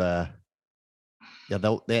to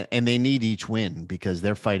yeah, and they need each win because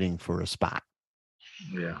they're fighting for a spot.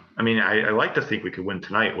 Yeah. I mean, I like to think we could win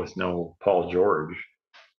tonight with no Paul George.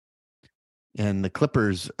 And the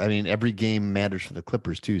Clippers, I mean, every game matters for the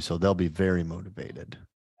Clippers too, so they'll be very motivated.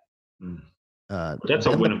 Mm. Uh, But that's a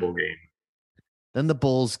then the winnable game. then the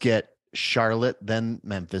Bulls get Charlotte, then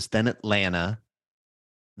Memphis, then Atlanta,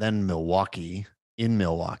 then Milwaukee in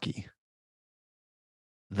Milwaukee.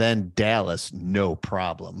 Then Dallas, no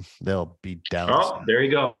problem. They'll beat Dallas Oh, there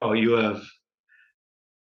you go. You have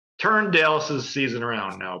turned Dallas's season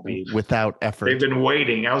around now, Beef. without They've effort. been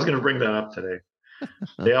waiting. I was going to bring that up today.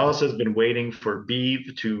 Dallas has been waiting for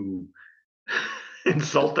Beef to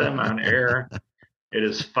insult them on air. It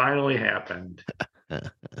has finally happened.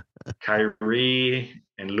 Kyrie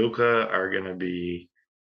and Luca are going to be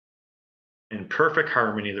in perfect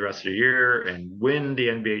harmony the rest of the year and win the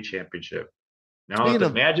NBA championship. Now that Speaking the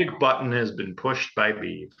of, magic button has been pushed by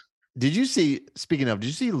Beef. did you see? Speaking of, did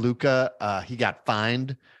you see Luca? He got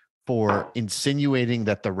fined for insinuating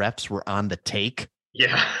that the refs were on the take.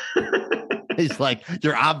 Yeah. He's like,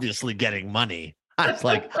 "You're obviously getting money." I was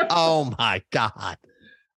like, "Oh my god."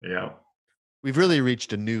 Yeah. We've really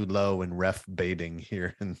reached a new low in ref baiting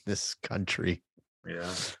here in this country.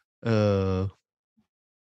 Yeah. Uh,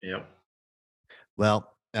 Yep.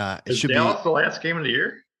 well, it Is should Dallas be. the last game of the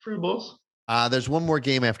year for the Bulls? There's one more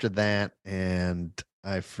game after that, and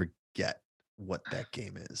I forget what that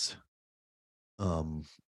game is. Um,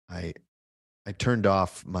 I I turned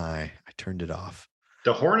it off.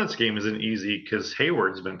 The Hornets game isn't easy because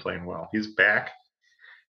Hayward's been playing well. He's back,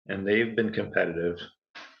 and they've been competitive.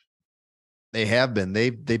 They have been. They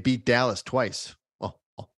beat Dallas twice. Oh,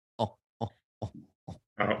 oh, oh, oh, oh.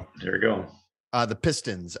 Oh, there we go. The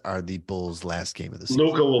Pistons are the Bulls' last game of the season.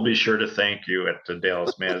 Luca will be sure to thank you at the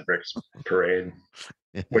Dallas Mavericks parade.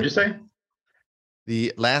 What'd you say?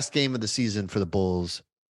 The last game of the season for the Bulls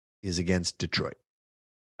is against Detroit.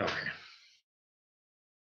 Okay.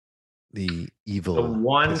 The The evil.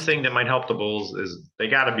 one Pistons. thing that might help the Bulls is they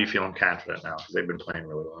got to be feeling confident now because they've been playing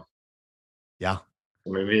really well. Yeah.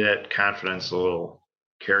 So maybe that confidence will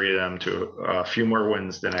carry them to a few more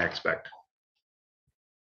wins than I expect.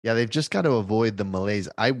 Yeah, they've just got to avoid the malaise.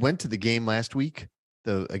 I went to the game last week,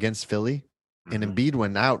 against Philly, and Embiid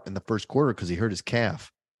went out in the first quarter because he hurt his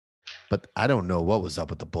calf. But I don't know what was up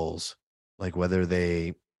with the Bulls, like whether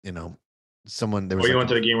they, someone there was. You went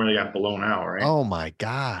to the game where they got blown out, right? Oh my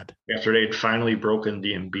god! After they'd finally broken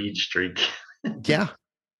the Embiid streak. Yeah,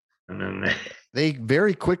 and then they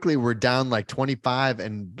very quickly were down like 25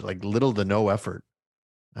 and like little to no effort.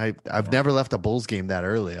 I've never left a Bulls game that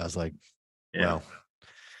early. I was like, well,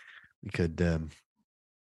 we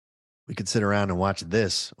could sit around and watch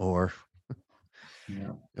this or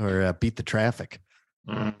beat the traffic.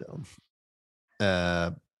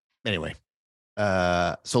 So, anyway,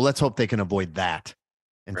 so let's hope they can avoid that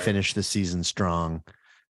and finish the season strong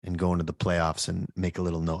and go into the playoffs and make a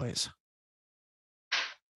little noise.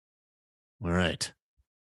 All right.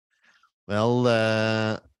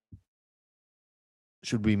 Well,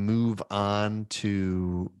 should we move on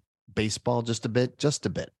to baseball just a bit? Just a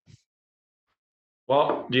bit.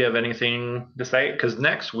 Well, do you have anything to say? Because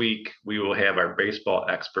next week we will have our baseball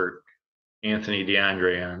expert, Anthony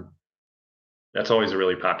DeAndre, on. That's always a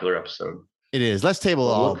really popular episode. It is. Let's table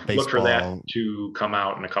all baseball. Look for that to come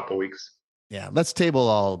out in a couple weeks. Yeah, let's table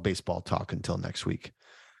all baseball talk until next week.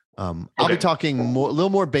 I'll be talking a little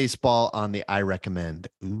more baseball on the I Recommend.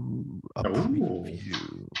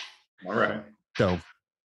 Preview. All right. So,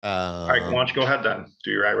 all right, why don't you go ahead then?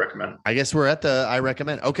 Do your I Recommend. I guess we're at the I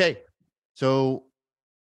Recommend. Okay. So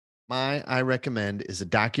my I Recommend is a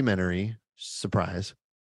documentary, surprise,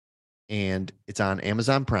 and it's on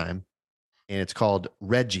Amazon Prime, and it's called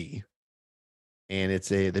Reggie, and it's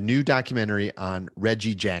the new documentary on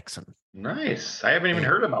Reggie Jackson. Nice. I haven't even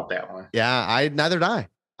heard about that one. Yeah, neither did I.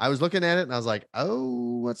 I was looking at it and I was like,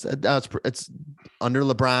 oh, what's that? Oh, it's under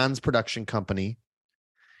LeBron's production company.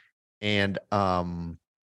 And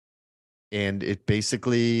it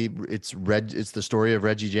basically it's the story of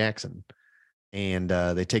Reggie Jackson. And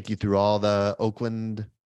they take you through all the Oakland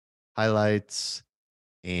highlights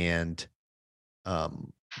and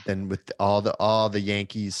then with all the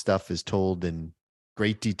Yankees stuff is told in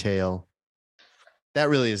great detail. That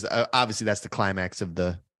really is obviously that's the climax of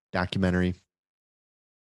the documentary.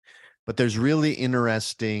 But there's really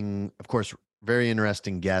interesting, of course, very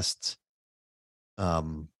interesting guests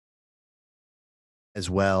as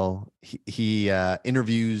well. He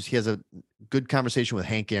interviews, he has a good conversation with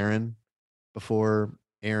Hank Aaron before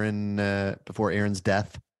Aaron's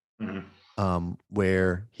death,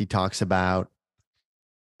 where he talks about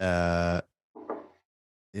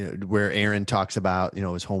where Aaron talks about,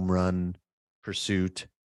 his home run pursuit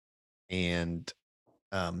and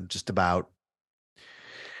just about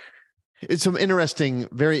it's some interesting,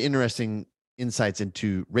 very interesting insights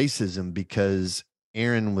into racism because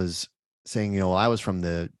Aaron was saying, I was from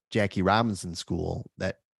the Jackie Robinson school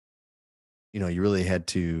that, you really had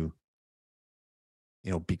to,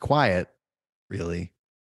 be quiet, really,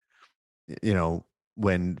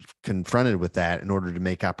 when confronted with that in order to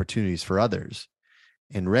make opportunities for others.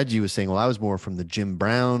 And Reggie was saying, well, I was more from the Jim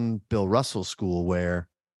Brown, Bill Russell school where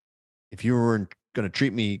if you weren't going to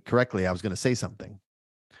treat me correctly, I was going to say something.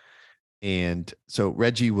 And so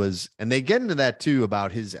Reggie was, and they get into that too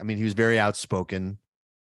about he was very outspoken.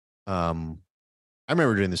 I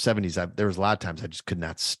remember during the 70s, there was a lot of times I just could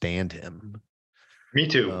not stand him. Me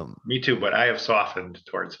too. Me too. But I have softened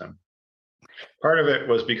towards him. Part of it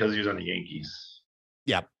was because he was on the Yankees.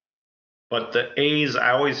 Yeah. But the A's,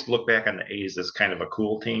 I always look back on the A's as kind of a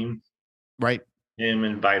cool team. Right. Him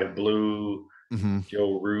and Vita Blue,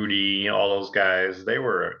 Joe Rudy, all those guys, they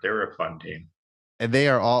were a fun team. And they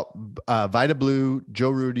are all Vita Blue,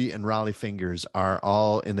 Joe Rudy, and Raleigh Fingers are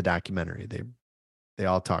all in the documentary. They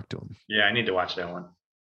all talk to him. Yeah, I need to watch that one.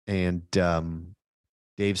 And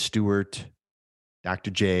Dave Stewart,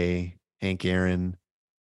 Dr. J, Hank Aaron.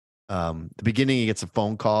 The beginning, he gets a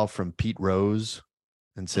phone call from Pete Rose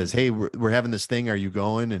and says, "Hey, we're having this thing. Are you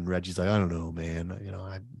going?" And Reggie's like, "I don't know,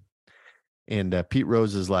 man. And Pete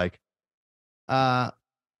Rose is like,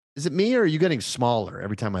 "Is it me or are you getting smaller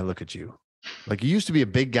every time I look at you? Like you used to be a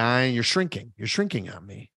big guy and you're shrinking. You're shrinking on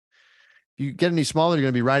me. If you get any smaller, you're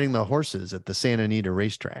going to be riding the horses at the Santa Anita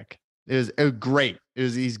racetrack." It was great.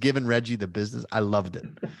 He's giving Reggie the business. I loved it.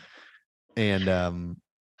 And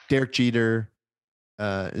Derek Jeter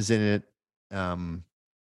is in it. And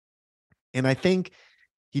I think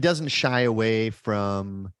he doesn't shy away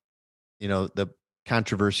from, the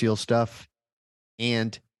controversial stuff.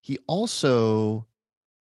 And he has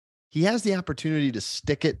the opportunity to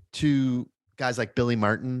stick it to guys like Billy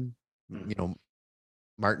Martin,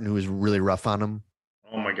 Martin, who was really rough on him.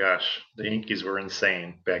 Oh my gosh. The Yankees were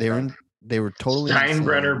insane back then. They were totally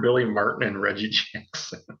Steinbrenner, insane. Billy Martin, and Reggie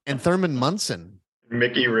Jackson. And Thurman Munson.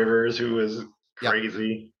 Mickey Rivers, who was crazy.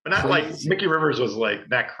 Yep. But not crazy. Like Mickey Rivers was like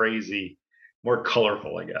not crazy, more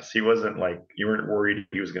colorful, I guess. He wasn't like you weren't worried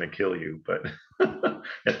he was going to kill you, but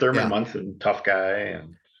and Thurman Munson, tough guy,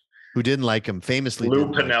 and who didn't like him famously.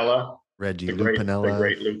 Lou Piniella, like Reggie, Lou Piniella, the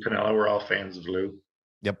great Lou Piniella. We're all fans of Lou.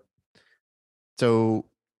 Yep. So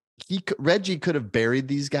Reggie could have buried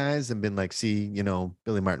these guys and been like, "See,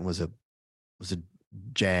 Billy Martin was a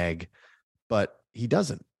jag," but he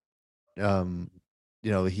doesn't. And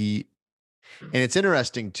it's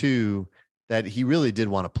interesting too that he really did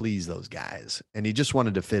want to please those guys and he just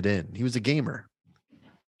wanted to fit in. He was a gamer.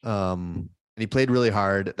 And he played really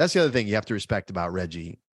hard. That's the other thing you have to respect about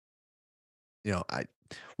Reggie.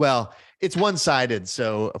 It's one-sided.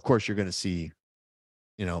 So of course you're going to see,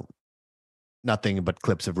 nothing but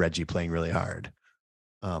clips of Reggie playing really hard.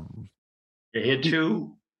 He had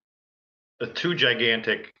two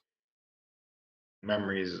gigantic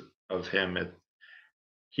memories of him.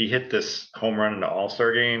 He hit this home run in the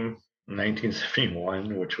All-Star game in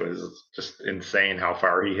 1971, which was just insane how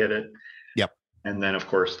far he hit it. Yep. And then, of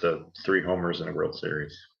course, the 3 homers in a World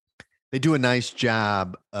Series. They do a nice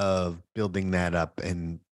job of building that up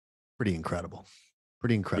and pretty incredible.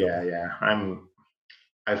 Yeah.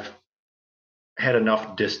 I've had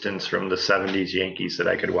enough distance from the 70s Yankees that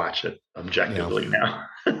I could watch it objectively now.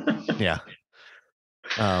 Yeah.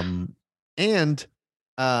 And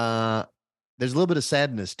there's a little bit of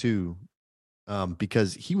sadness too,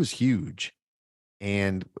 because he was huge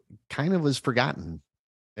and kind of was forgotten.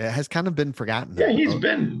 It has kind of been forgotten. Yeah, he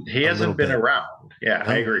hasn't been around. Yeah,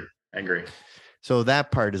 no? I agree. So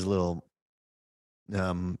that part is a little,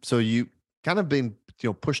 so you kind of been,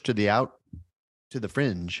 pushed to the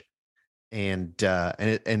fringe and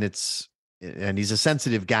he's a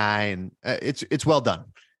sensitive guy and it's well done.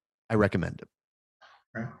 I recommend it.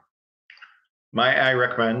 I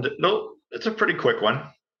recommend, no, it's a pretty quick one.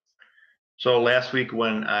 So last week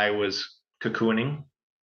when I was cocooning,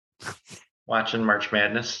 watching March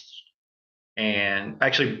Madness, and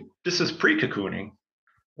actually this is pre-cocooning,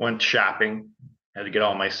 went shopping, had to get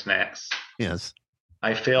all my snacks. Yes.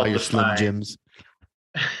 I failed all your Slim Jims.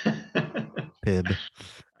 Pib.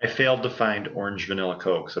 I failed to find orange vanilla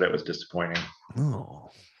Coke, so that was disappointing. Oh.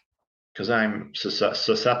 Because I'm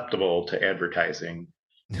susceptible to advertising.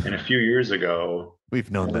 And a few years ago, we've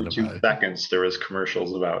known that about 2 seconds, there was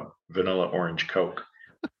commercials about vanilla orange Coke.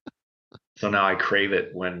 So now I crave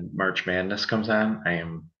it when March Madness comes on. I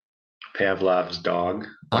am Pavlov's dog.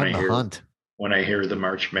 On the hunt. when I hear the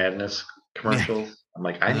March Madness Yeah. commercials. I'm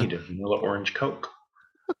like, I need a vanilla orange Coke.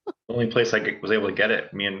 The only place was able to get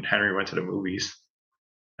it, me and Henry went to the movies.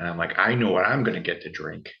 And I'm like, I know what I'm going to get to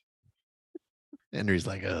drink. Henry's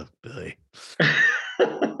like, oh, boy.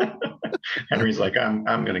 Henry's like, I'm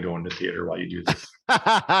going to go into theater while you do this.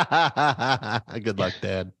 Good luck,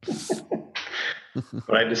 Dad.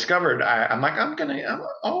 But I discovered, I'm like,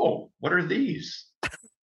 oh, what are these?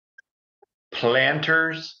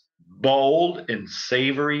 Planters bold and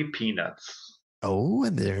savory peanuts. Oh,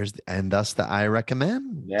 and thus the I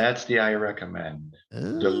recommend. That's the I recommend.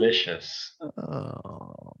 Delicious.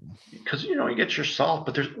 Oh. Because you get your salt,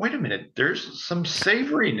 but wait a minute, there's some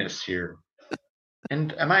savoriness here.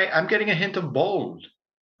 And I'm getting a hint of bold.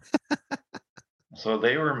 So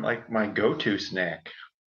they were like my go-to snack.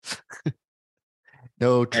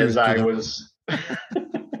 No As truth to I the was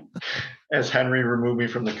as Henry removed me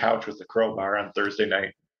from the couch with the crowbar on Thursday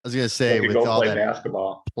night. I was gonna So I say could with go all play that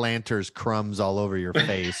basketball. Planters crumbs all over your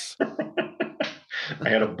face. I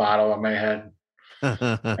had a bottle on my head,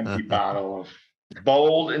 empty bottle of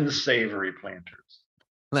bold and savory Planters.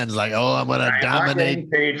 Len's like, oh, I'm gonna I am not dominate. getting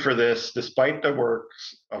paid for this, despite the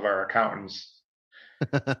works of our accountants.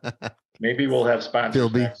 Maybe we'll have sponsors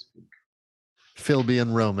Philby. next week. Philby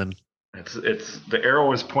and Roman. It's the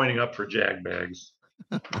arrow is pointing up for Jag Bags.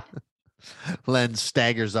 Len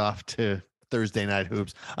staggers off to Thursday Night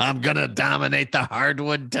Hoops. I'm gonna dominate the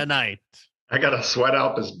hardwood tonight. I gotta sweat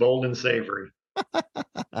out this bold and savory.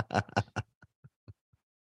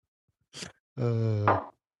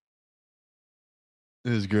 It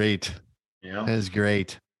was great. Yeah, it was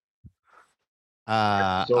great. So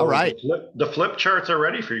all right. The flip charts are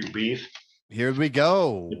ready for you, Beef. Here we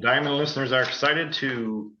go. The Diamond listeners are excited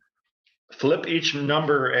to flip each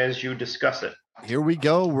number as you discuss it. Here we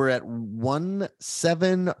go. We're at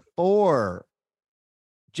 174.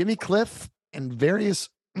 Jimmy Cliff and various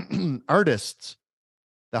artists.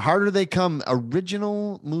 The Harder They Come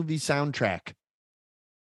original movie soundtrack.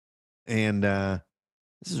 And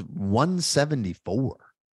this is 174.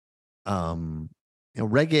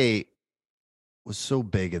 Reggae was so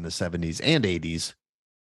big in the 70s and 80s.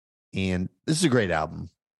 And this is a great album.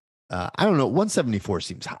 I don't know. 174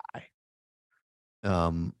 seems high.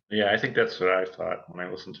 Yeah, I think that's what I thought when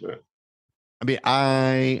I listened to it. I mean,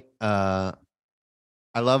 I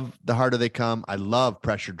love The Harder They Come. I love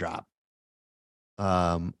Pressure Drop.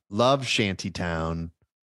 Love Shantytown.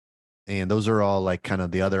 And those are all like kind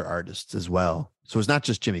of the other artists as well. So it's not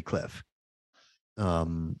just Jimmy Cliff.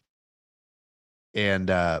 And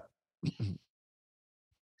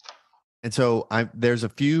so there's a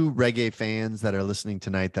few reggae fans that are listening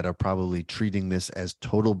tonight that are probably treating this as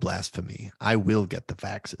total blasphemy. I will get the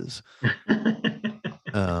faxes.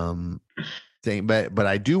 But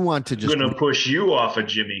I do want to just gonna push you off of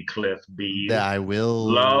Jimmy Cliff, B. That I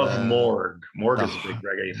will love Morg. Morg is a big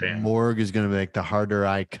reggae fan. Morg is gonna make The Harder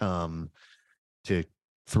I Come to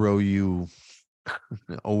throw you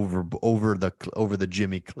over the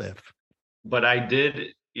Jimmy Cliff. But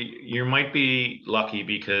you might be lucky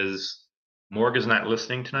because Morg is not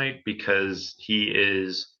listening tonight because he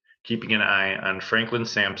is keeping an eye on Franklin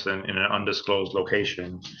Sampson in an undisclosed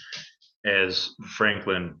location as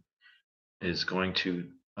Franklin is going to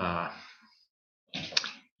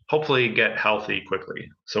hopefully get healthy quickly.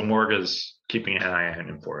 So Morg is keeping an eye on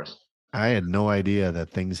him for us. I had no idea that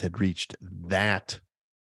things had reached that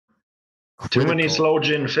too many slow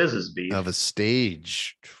gin fizzes, Beef. Of a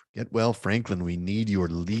stage. Get well, Franklin. We need your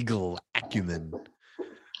legal acumen.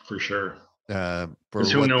 For sure.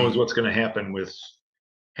 Because who knows what's going to happen with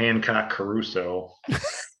Hancock Caruso.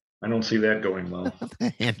 I don't see that going well.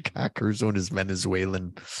 Hancock Caruso and his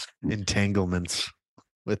Venezuelan entanglements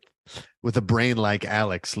with a brain like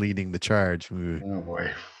Alex leading the charge. Oh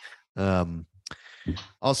boy.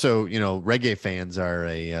 Also, reggae fans are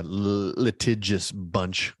a litigious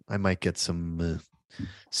bunch. I might get some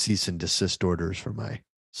cease and desist orders for my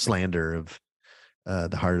slander of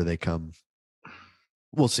The Harder They Come.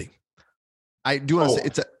 We'll see. I do want to say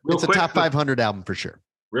it's a top 500 album for sure.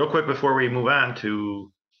 Real quick before we move on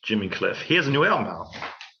to Jimmy Cliff, he has a new album out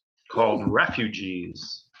called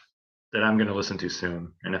Refugees that I'm going to listen to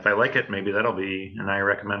soon. And if I like it, maybe that'll be an I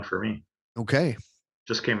recommend for me. Okay.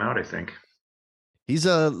 Just came out, I think. He's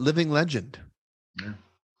a living legend. Yeah.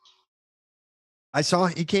 I saw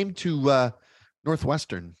he came to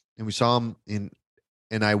Northwestern and we saw him and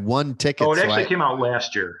I won tickets. Oh, it actually came out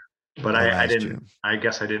last year, but I didn't. Year. I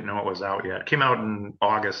guess I didn't know it was out yet. It came out in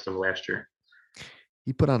August of last year.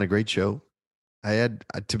 He put on a great show.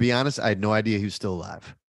 To be honest, I had no idea he was still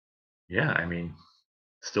alive. Yeah,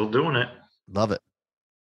 still doing it. Love it.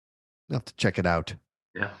 I'll have to check it out.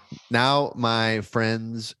 Yeah. Now my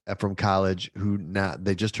friends from college who not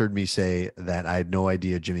they just heard me say that I had no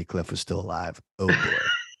idea Jimmy Cliff was still alive. Oh boy.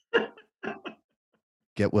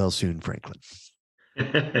 Get well soon, Franklin. All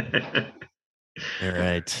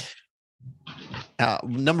right.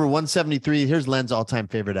 Number 173. Here's Len's all-time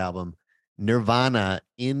favorite album, Nirvana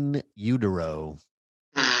in Utero.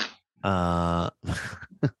 Uh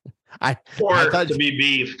I I Or thought to be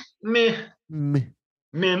beef, meh, meh,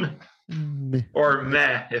 mim, meh. or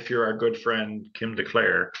meh if you're our good friend Kim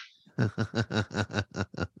DeClaire.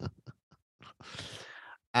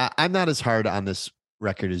 I'm not as hard on this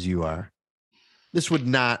record as you are. This would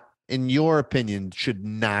not, in your opinion, should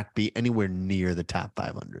not be anywhere near the top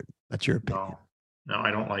 500. That's your opinion. No, no,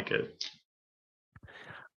 I don't like it.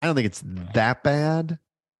 I don't think it's that bad.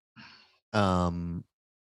 But I'm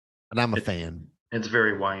a It fan. it's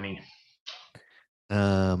very whiny.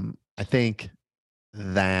 I think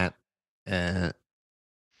that uh,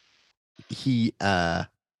 he I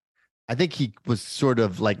think he was sort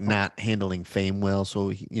of like not handling fame well.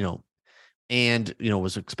 So and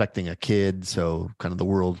was expecting a kid, so kind of the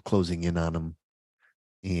world closing in on him.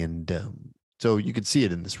 And so you could see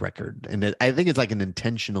it in this record. And I think it's like an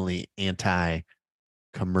intentionally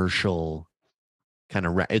anti-commercial kind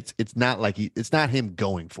of it's not like it's not him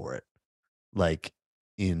going for it like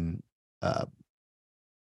in uh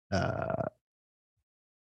uh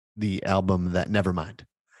the album that Nevermind.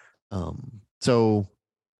 So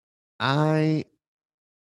I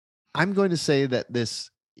I'm going to say that this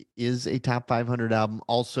is a top 500 album.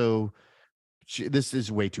 Also, this is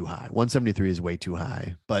way too high. 173 is way too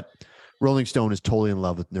high, but Rolling Stone is totally in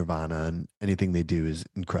love with Nirvana, and anything they do is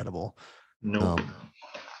incredible. Nope.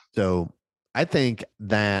 So I think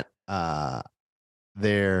that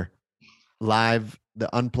their the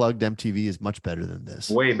unplugged MTV is much better than this.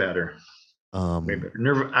 Way better. Way Um,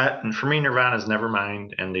 better. For me, Nirvana's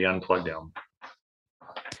Nevermind and the Unplugged album.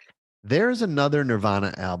 there's another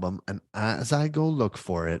Nirvana album, and as I go look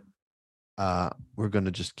for it, we're going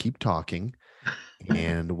to just keep talking.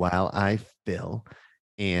 And while I fill,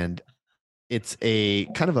 and it's a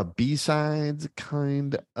kind of a B-sides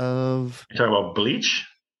kind of. You talk about Bleach?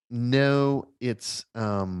 No, it's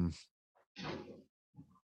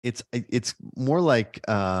more like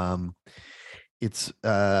it's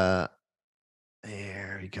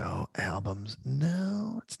there you go, albums.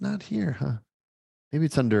 No, it's not here, huh? Maybe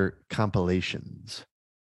it's under compilations.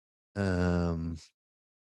 Um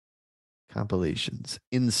Compilations.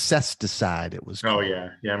 Incesticide it was Oh called. yeah,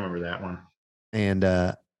 yeah, I remember that one. And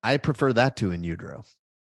I prefer that to In Utero.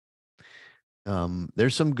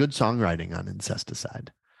 There's some good songwriting on Incesticide.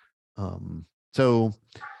 So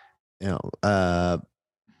you know,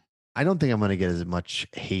 I don't think I'm going to get as much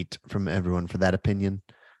hate from everyone for that opinion.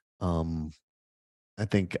 Um, I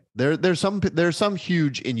think there's some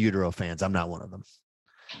huge In Utero fans. I'm not one of them,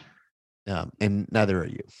 and neither are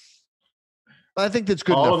you. But I think that's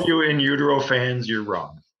good All enough. of you In Utero fans, you're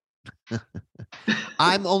wrong.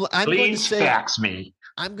 I'm going to Please say fax me.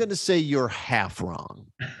 I'm going to say you're half wrong.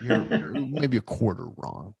 You're maybe a quarter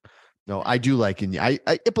wrong. No, I do like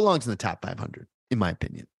it belongs in the top 500 in my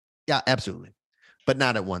opinion. Yeah, absolutely, but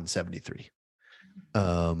not at 173.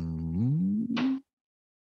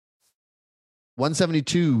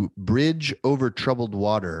 172, Bridge Over Troubled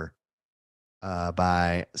Water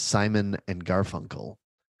by Simon and Garfunkel.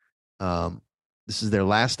 This is their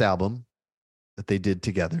last album that they did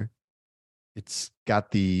together. It's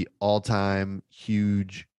got the all-time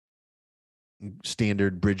huge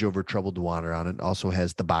standard Bridge Over Troubled Water on it. It also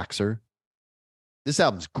has The Boxer. This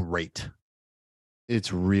album's great.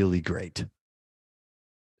 It's really great.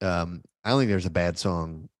 I don't think there's a bad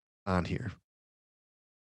song on here.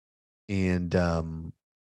 And I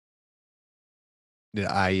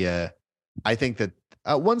think that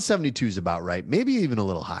 172 is about right. Maybe even a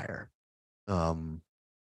little higher.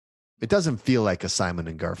 It doesn't feel like a Simon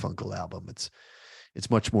and Garfunkel album. It's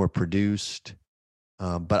much more produced.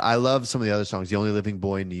 But I love some of the other songs. The Only Living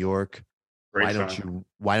Boy in New York. Great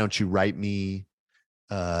Why don't you write me?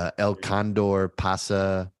 El Condor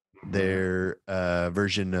Pasa, their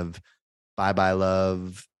version of Bye Bye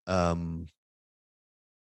Love.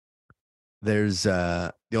 There's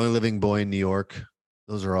The Only Living Boy in New York.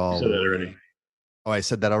 Those are all. You said that already. Oh, I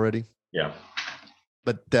said that already? Yeah.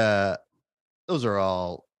 But those are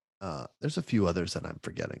all there's a few others that I'm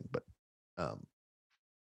forgetting, but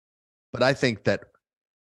I think that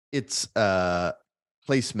its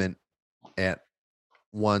placement at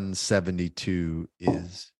 172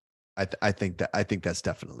 is I think that's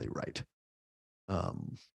definitely right.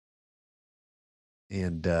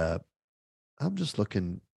 And I'm just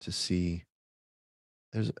looking to see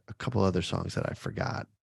there's a couple other songs that I forgot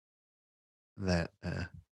that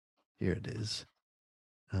here it is.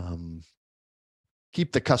 Um,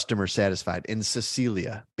 Keep the Customer Satisfied in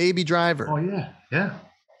Cecilia, Baby Oh Driver. yeah, yeah.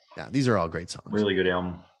 Yeah, these are all great songs. Really good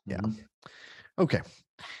album. Yeah. Mm-hmm. Okay.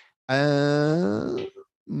 Uh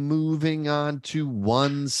Moving on to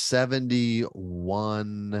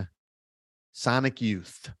 171, Sonic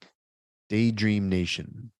Youth, Daydream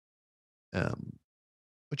Nation.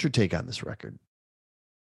 What's your take on this record?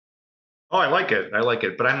 Oh, I like it. I like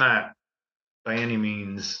it, but I'm not by any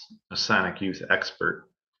means a Sonic Youth expert.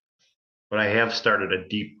 But I have started a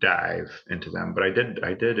deep dive into them. But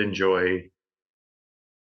I did enjoy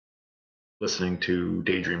listening to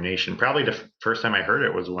Daydream Nation. Probably the first time I heard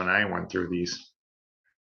it was when I went through these.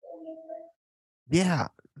 Yeah,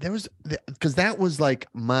 there was because that was like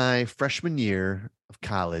my freshman year of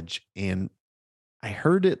college, and I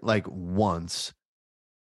heard it like once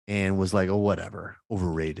and was like, oh, whatever,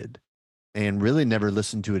 overrated. And really never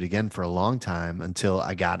listened to it again for a long time until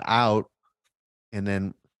I got out. And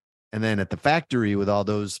then at the factory with all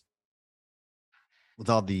those, with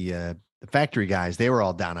all the factory guys, they were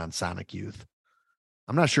all down on Sonic Youth.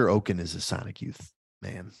 I'm not sure Oaken is a Sonic Youth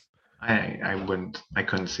man. I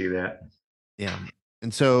couldn't see that. Yeah.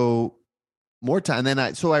 And so more time. Then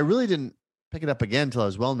I really didn't pick it up again until I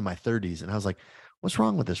was well into my 30s. And I was like, what's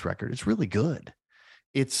wrong with this record? It's really good.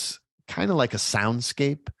 It's kind of like a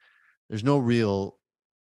soundscape. There's no real,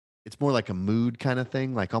 it's more like a mood kind of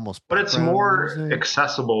thing, like almost But it's background more music.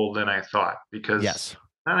 accessible than I thought because Yes.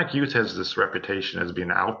 Sonic Youth has this reputation as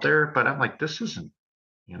being out there, but I'm like,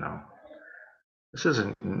 you know, this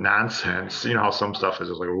isn't nonsense. You know how some stuff is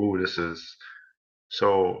just like, ooh, this is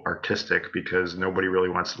so artistic because nobody really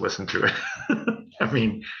wants to listen to it. I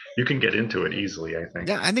mean, you can get into it easily, I think.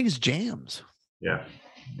 Yeah, I think it's jams. Yeah.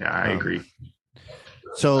 Yeah, I Um, agree.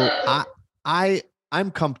 so I I'm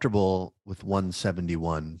comfortable with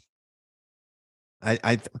 171.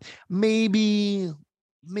 I maybe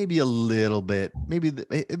a little bit, maybe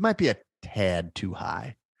it might be a tad too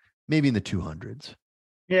high, maybe in the 200s.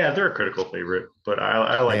 Yeah, they're a critical favorite, but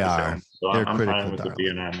I They like this are. album, so They're I'm fine critical with it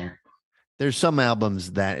being darling. on there. There's some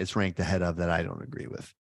albums that it's ranked ahead of that I don't agree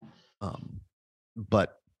with.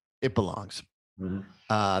 But it belongs. Mhm.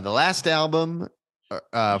 The last album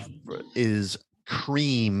uh, is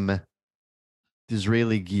Cream,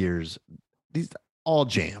 Disraeli Gears. These all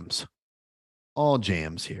jams, all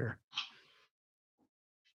jams here.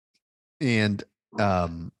 And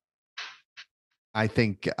um, I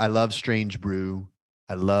think I love Strange Brew.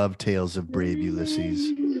 I love Tales of Brave Ulysses.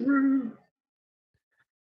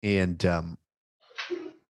 And and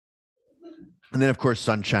then of course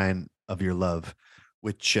Sunshine of Your Love,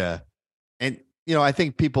 which and I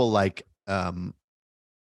think people like you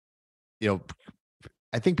know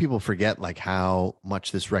I think people forget like how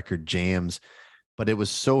much this record jams, but it was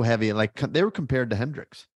so heavy. Like they were compared to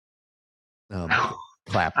Hendrix, um, I always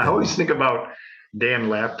Clapton. think about Dan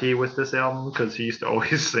Lapke with this album because he used to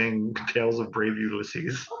always sing Tales of Brave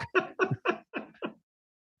Ulysses.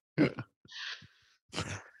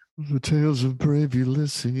 The Tales of Brave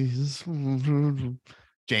Ulysses.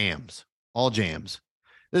 Jams, all jams.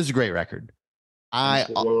 This is a great record. And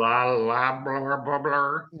I uh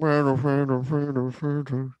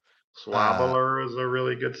Swabbeler is a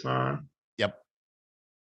really good song. yep.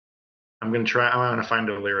 I'm gonna find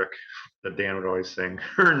a lyric that Dan would always sing.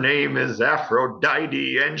 Her name is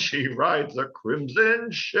Aphrodite and she rides a crimson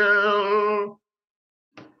shell.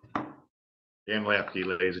 Dan Lapke,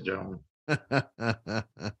 ladies and gentlemen.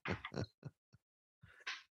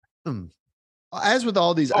 As with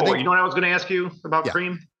all these, I Oh, think you know what I was gonna ask you about yeah,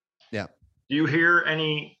 Cream? yeah. Do you hear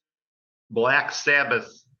any Black Sabbath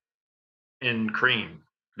in Cream,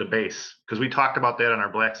 the bass? Because we talked about that on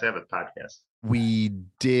our Black Sabbath podcast. We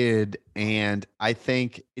did, and I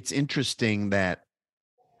think it's interesting that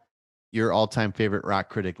your all-time favorite rock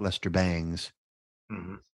critic Lester Bangs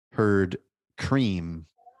Mm-hmm. heard Cream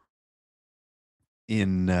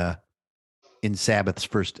in Sabbath's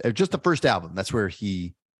first, just the first album. That's where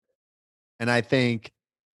he, and I think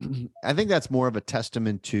that's more of a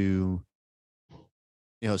testament to,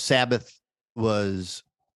 Sabbath was,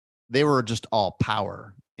 they were just all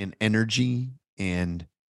power and energy and,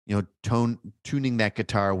 tuning that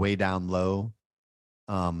guitar way down low,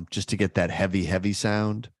 just to get that heavy, heavy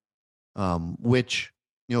sound. Which,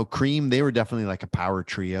 Cream, they were definitely like a power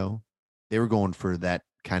trio. They were going for that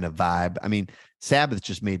kind of vibe. I mean, Sabbath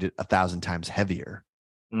just made it 1,000 times heavier.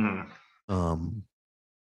 Mm. Um,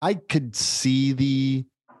 I could see the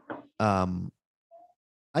um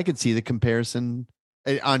I could see the comparison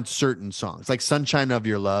on certain songs, like Sunshine of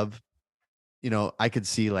Your Love. I could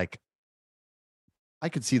see like I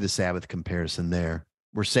could see the Sabbath comparison there,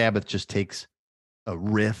 where Sabbath just takes a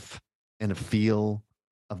riff and a feel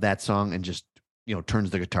of that song and just, turns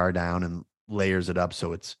the guitar down and layers it up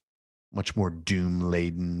so it's much more doom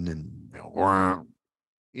laden and,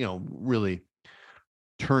 really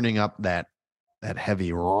turning up that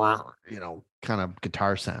heavy, kind of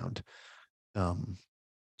guitar sound. So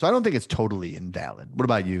I don't think it's totally invalid. What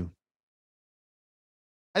about you?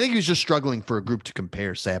 I think he was just struggling for a group to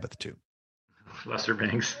compare Sabbath to. Lester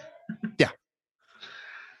Bangs. Yeah.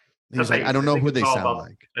 He The was like, I bass. don't I know think who they sound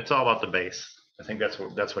like. it's all about the bass. I think that's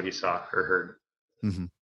what he saw or heard. Mm-hmm.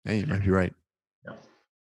 Hey, you might be right. Yeah.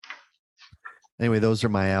 Anyway, those are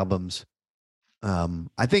my albums.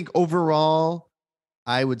 I think overall,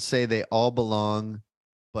 I would say they all belong,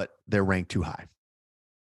 but they're ranked too high.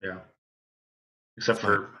 Yeah. Except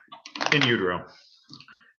for In Utero,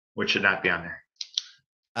 which should not be on there.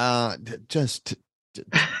 Just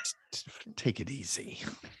take it easy.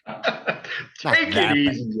 Take it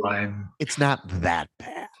easy, Glenn. It's not that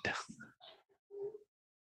bad.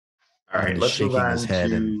 All right, let's move shaking his on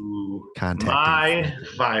head and to contacting my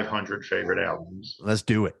friends. 500 favorite albums. Let's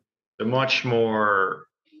do it. The much more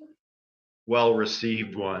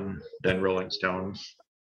well-received one than Rolling Stones.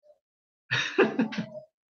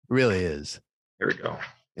 Really is. Here we go.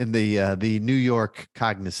 And the New York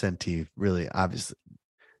cognoscenti, really, obviously,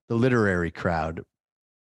 the literary crowd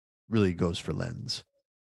really goes for Len's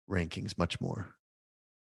rankings much more.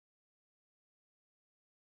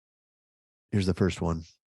 Here's the first one.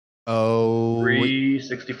 Oh,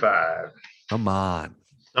 365. Come on.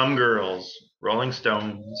 Some Girls, Rolling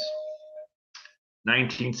Stones,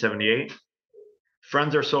 1978.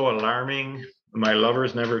 Friends Are So Alarming. My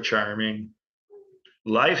Lover's Never Charming.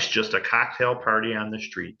 Life's Just a Cocktail Party on the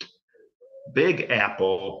Street. Big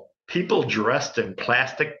Apple. People dressed in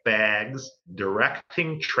plastic bags,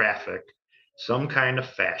 directing traffic, some kind of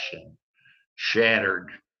fashion.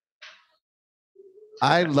 Shattered.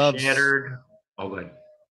 I love Shattered. Oh, good.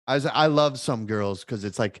 I love Some Girls because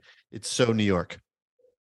it's so New York.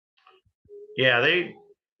 Yeah, they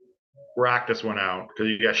rocked this one out because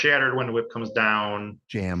you got Shattered When the Whip Comes Down.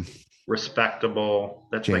 Jam. Respectable.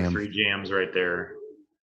 That's Jam. like 3 jams right there.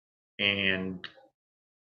 And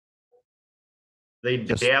they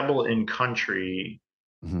dabble in country.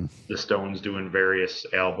 Mm-hmm. The Stones doing various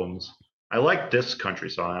albums. I like this country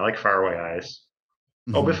song. I like Faraway Eyes.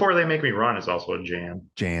 Mm-hmm. Oh, Before They Make Me Run is also a jam.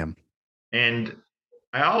 Jam. And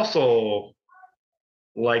I also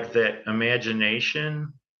like that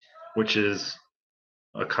Imagination, which is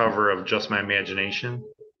a cover of Just My Imagination.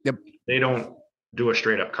 Yep. They don't do a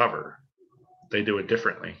straight up cover. They do it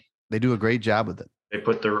differently. They do a great job with it. They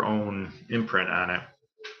put their own imprint on it.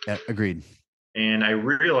 Yeah, agreed. And I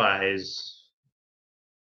realized,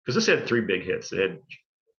 because this had 3 big hits. It had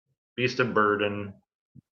Beast of Burden.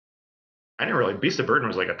 I didn't realize Beast of Burden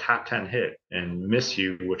was like a top 10 hit, and Miss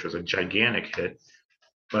You, which was a gigantic hit.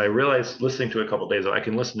 But I realized listening to it a couple days ago, I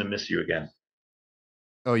can listen to Miss You again.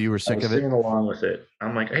 Oh, you were sick of it? Singing along with it.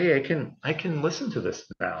 I'm like, hey, I can listen to this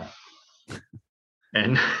now.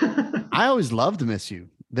 And I always loved Miss You.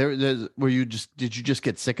 Did you just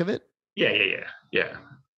get sick of it? Yeah.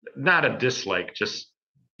 Not a dislike, just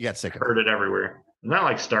you got sick of heard it everywhere. Not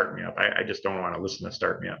like Start Me Up. I just don't want to listen to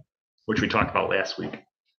Start Me Up, which we talked about last week.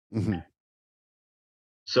 Mm-hmm.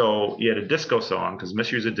 So you had a disco song, because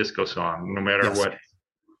Miss You is a disco song, no matter what.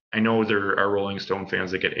 I know there are Rolling Stone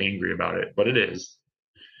fans that get angry about it, but it is.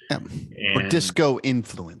 Yeah. Or disco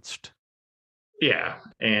influenced. Yeah.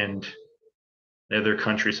 And the other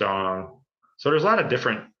country song. So there's a lot of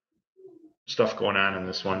different stuff going on in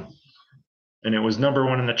this one. And it was number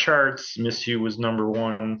 1 in the charts. Miss You was number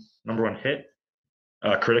one hit.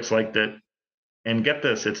 Critics liked it. And get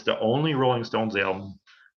this, it's the only Rolling Stones album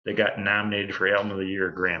that got nominated for Album of the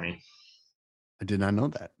Year Grammy. I did not know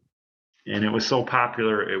that. And it was so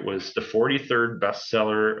popular, it was the 43rd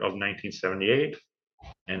bestseller of 1978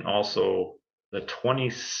 and also the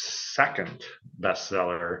 22nd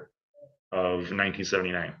bestseller of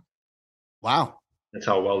 1979. Wow. That's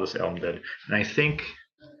how well this album did. And I think,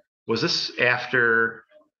 was this after,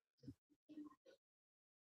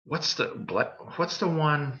 what's the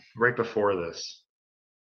one right before this?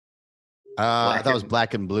 I thought it was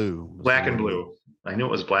Black and Blue. Black and Blue. I knew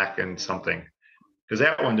it was Black and something, because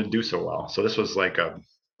that one didn't do so well. So this was like a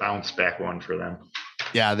bounce back one for them.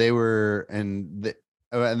 Yeah, they were, and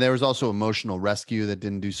there was also Emotional Rescue that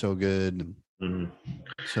didn't do so good. Mm-hmm.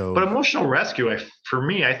 So, but Emotional Rescue, for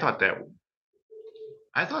me, I thought that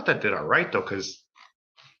did all right though, because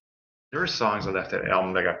there were songs on that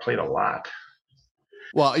album that got played a lot.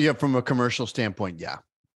 Well, yeah, from a commercial standpoint, yeah,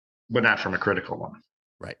 but not from a critical one.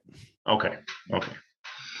 Right. Okay.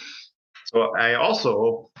 I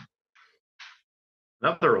also,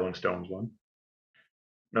 another Rolling Stones one,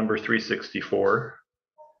 number 364,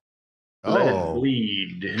 Let It Oh,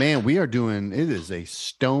 Bleed. man, we are doing it is a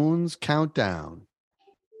Stones countdown.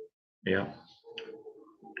 Yeah.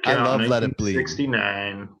 I Came out in love Let It Bleed.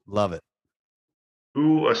 1969. Love it.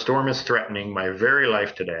 Ooh, a storm is threatening my very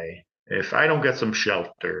life today. If I don't get some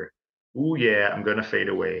shelter, ooh, yeah, I'm going to fade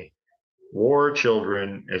away. War,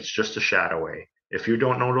 children, it's just a shot away. If you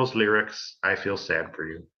don't know those lyrics, I feel sad for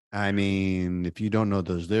you. I mean, if you don't know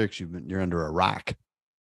those lyrics, you're under a rock.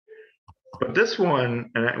 But this one,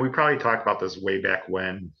 and we probably talked about this way back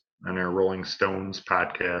when on our Rolling Stones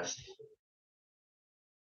podcast.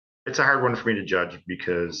 It's a hard one for me to judge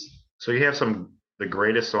because so you have some the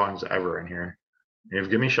greatest songs ever in here. You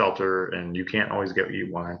have "Give Me Shelter" and "You Can't Always Get What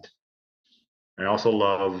You Want." I also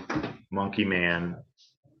love "Monkey Man"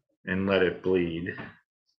 and "Let It Bleed."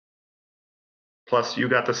 Plus, "You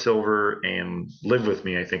Got the Silver" and "Live with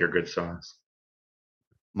Me" I think are good songs.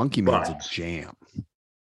 Monkey Man's a But jam.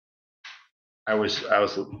 I was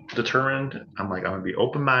determined. I'm like I'm gonna be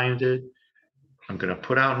open minded. I'm gonna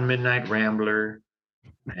put out Midnight Rambler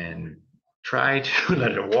and try to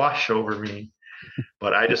let it wash over me.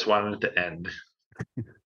 But I just wanted it to end.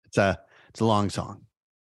 It's a long song.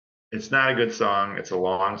 It's not a good song. It's a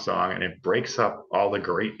long song, and it breaks up all the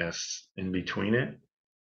greatness in between it.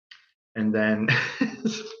 And then,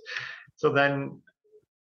 so then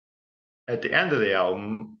at the end of the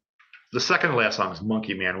album, the second to last song is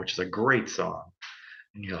Monkey Man, which is a great song.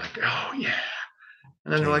 And you're like, oh, yeah.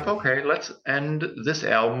 And then they're like, Jam. okay, let's end this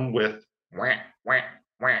album with wah, wah,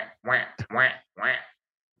 wah, wah, wah, wah,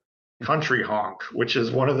 Country Honk, which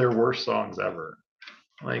is one of their worst songs ever.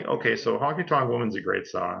 Like, okay, so Honky Tonk Woman's a great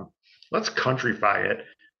song. Let's countryfy it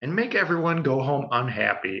and make everyone go home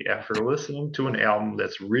unhappy after listening to an album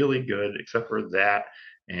that's really good, except for that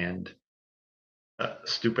and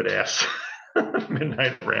stupid ass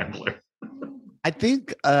Midnight Rambler. I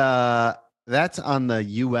think that's on the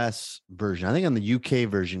US version. I think on the UK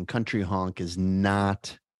version, Country Honk is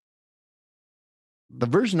not the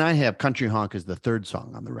version I have. Country Honk is the third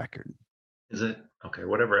song on the record. Is it? Okay,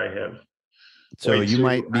 whatever I have. So Wait, you so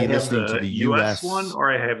might I be have listening to the the US one US.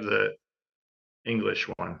 or I have the English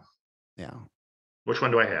one? Yeah. Which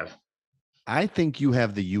one do I have? I think you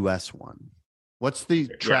have the US one. What's the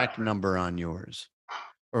Yeah, track number on yours?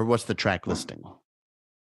 Or what's the track listing?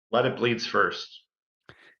 Let It Bleed's first.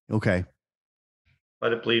 Okay.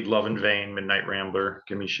 Let It Bleed, Love in Vain, Midnight Rambler,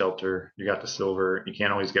 Give Me Shelter, You Got the Silver, You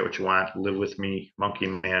Can't Always Get What You Want, Live With Me, Monkey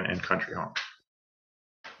Man, and Country Home.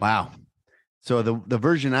 Wow. So the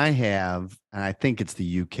version I have, and I think it's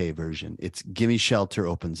the UK version, it's Gimme Shelter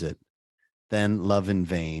opens it, then Love in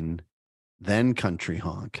Vain, then Country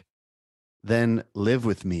Honk, then Live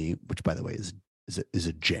With Me, which by the way is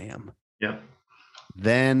a jam. Yep.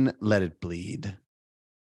 Then Let It Bleed.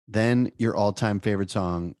 Then your all-time favorite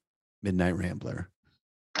song, Midnight Rambler.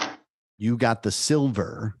 You Got the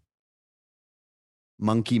Silver,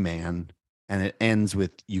 Monkey Man, and it ends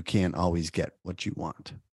with You Can't Always Get What You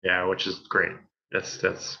Want. Yeah, which is great.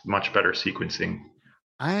 That's much better sequencing.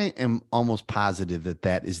 I am almost positive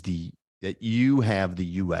that you have the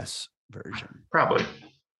US version. Probably.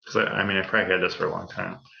 Because I mean, I probably had this for a long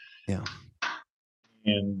time. Yeah.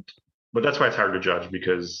 And but that's why it's hard to judge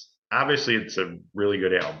because obviously it's a really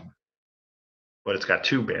good album, but it's got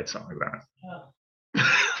two bad songs on it.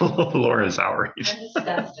 Laura's outraged.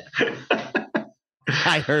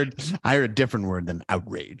 I heard a different word than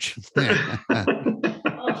outrage.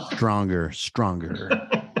 Stronger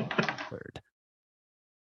word.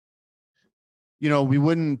 You know, we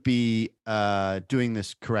wouldn't be doing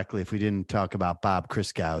this correctly if we didn't talk about Bob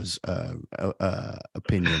Christgau's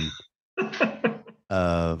opinion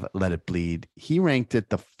of Let It Bleed. He ranked it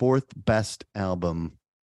the fourth best album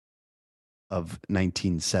of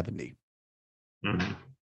 1970.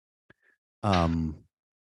 Mm-hmm.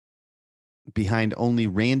 Behind only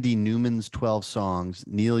Randy Newman's 12 songs,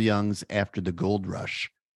 Neil Young's After the Gold Rush,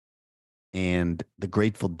 and the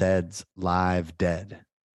Grateful Dead's Live Dead.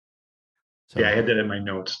 So, yeah, I had that in my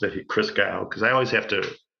notes that Christgau, because I always have to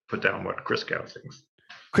put down what Christgau thinks.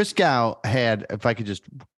 Christgau had, if I could just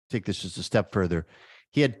take this just a step further,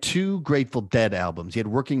 he had two Grateful Dead albums. He had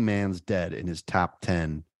Working Man's Dead in his top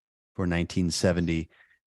 10 for 1970.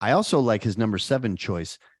 I also like his number 7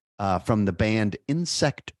 choice from the band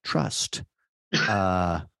Insect Trust.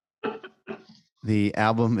 The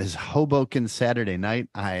album is Hoboken Saturday Night.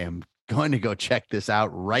 I am going to go check this out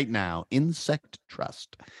right now. Insect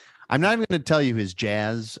Trust. I'm not even going to tell you his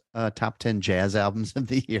jazz top 10 jazz albums of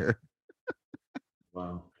the year.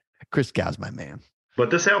 Wow. Christgau's my man. But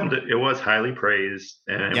this album, it was highly praised,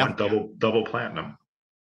 and it Yeah. went double platinum.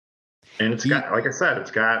 And it's He, got, like I said, it's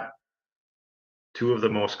got two of the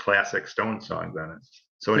most classic Stone songs on it.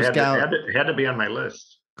 So Chris Gow, it had to be on my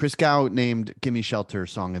list. Chris Gow named "Gimme Shelter"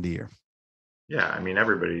 Song of the Year. Yeah, I mean,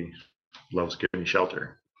 everybody loves "Give Me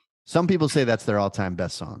Shelter." Some people say that's their all-time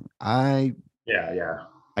best song. Yeah.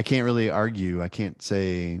 I can't really argue. I can't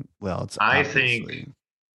say, well, it's I obviously. think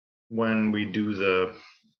when we do the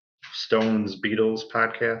Stones Beatles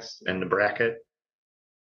podcast and the bracket,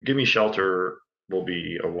 "Give Me Shelter" will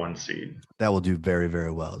be a 1 seed. That will do very,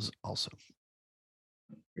 very well also.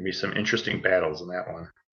 There'll be some interesting battles in that one.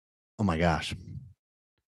 Oh my gosh.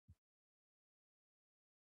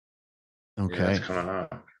 Okay. Yeah, that's coming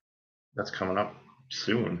up. That's coming up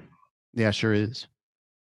soon. Yeah, sure is.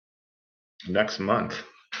 Next month.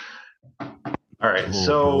 All right. Oh,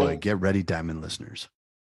 so boy, get ready, Diamond listeners.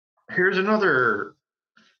 Here's another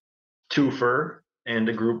twofer and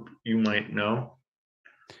a group you might know.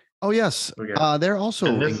 Oh, yes. They're also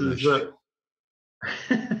and this English. Is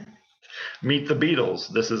Meet the Beatles.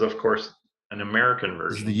 This is, of course, an American version.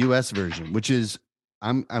 This is the U.S. version, which is,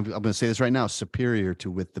 I'm going to say this right now, superior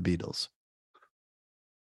to With the Beatles.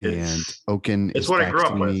 And Oaken is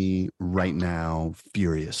texting me right now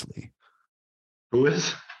furiously. Who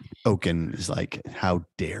is? Oaken is like, how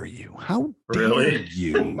dare you? How dare really?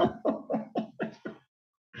 you?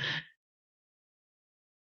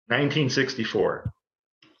 1964.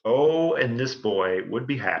 Oh, and this boy would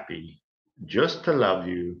be happy just to love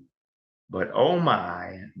you. But oh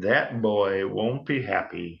my, that boy won't be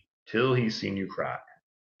happy till he's seen you cry.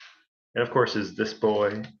 And of course, is this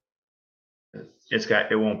boy.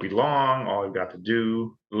 It won't be long. All I've got to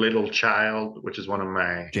do. Little Child, which is one of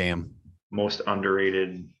my most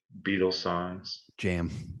underrated Beatles songs.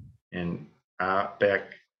 Jam. And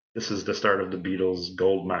this is the start of the Beatles'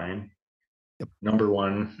 gold mine. Yep. Number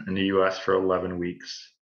 1 in the US for 11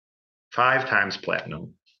 weeks. 5 times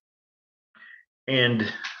platinum.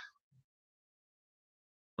 And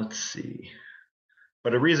let's see.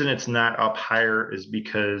 But a reason it's not up higher is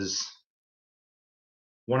because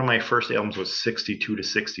one of my first albums was 62 to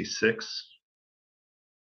 66.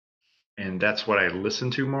 And that's what I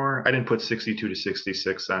listened to more. I didn't put 62 to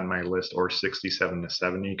 66 on my list or 67 to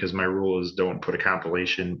 70 because my rule is don't put a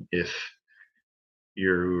compilation if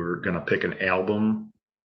you're going to pick an album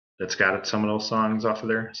that's got some of those songs off of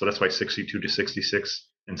there. So that's why 62 to 66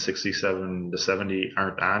 and 67 to 70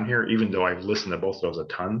 aren't on here, even though I've listened to both of those a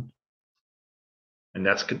ton. And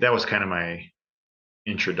that was kind of my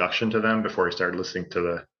introduction to them before I started listening to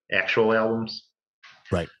the actual albums.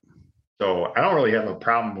 Right. So I don't really have a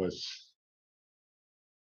problem with.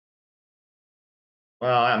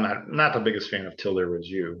 Well, I'm not the biggest fan of "Till There Was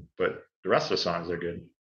You," but the rest of the songs are good.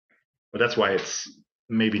 But that's why it's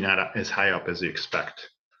maybe not as high up as you expect.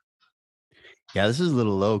 Yeah, this is a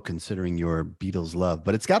little low considering your Beatles love,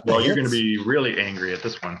 but it's got the hits. You're going to be really angry at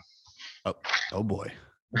this one. Oh boy.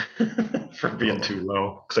 For being too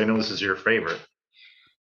low, because I know this is your favorite.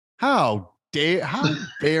 How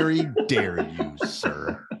very dare you,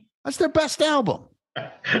 sir? That's their best album.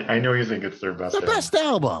 I know you think it's their best. Best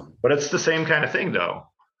album, but it's the same kind of thing, though.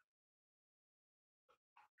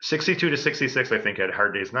 62 to 66, I think, had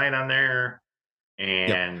 "Hard Day's Night" on there,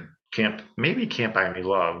 and Can't Buy Me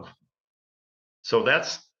Love. So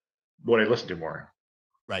that's what I listen to more.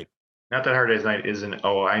 Right. Not that "Hard Day's Night" isn't.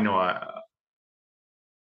 Oh, I know.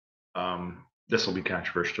 This will be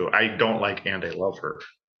controversial. I don't like "And I Love Her."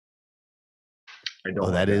 I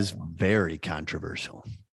don't. That is very controversial.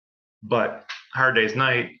 But "Hard Day's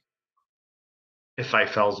Night," "If I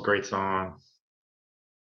Fell's" a great song.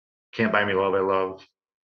 "Can't Buy Me Love" I love.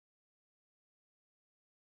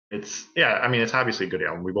 It's obviously a good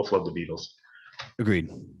album. We both love the Beatles. Agreed.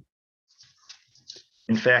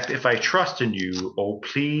 In fact, "If I Trust in You," oh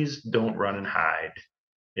please don't run and hide.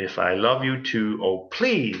 "If I Love You Too," oh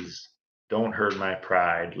please don't hurt my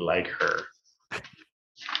pride like her.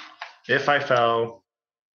 "If I Fell,"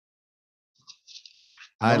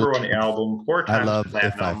 number 1 album, 4 times I love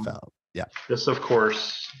platinum. "If I Fell." Yeah. This, of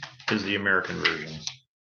course, is the American version.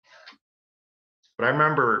 But I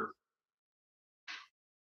remember.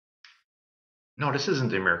 No, this isn't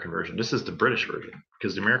the American version. This is the British version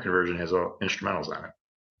because the American version has all instrumentals on it.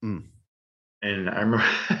 Mm. And I remember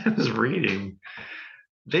I was reading,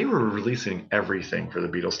 they were releasing everything for the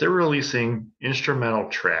Beatles. They were releasing instrumental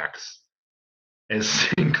tracks as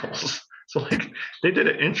singles. So like they did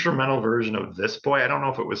an instrumental version of "This Boy." I don't know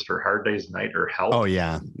if it was for "Hard Day's Night" or "Help." Oh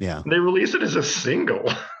yeah. They released it as a single.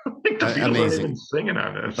 Like the Beatles aren't even singing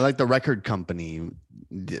on it. Like the record company,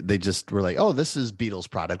 they just were like, "Oh, this is Beatles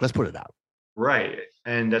product. Let's put it out." Right.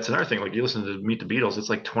 And that's another thing. Like you listen to Meet the Beatles, it's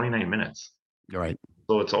like 29 minutes. All right.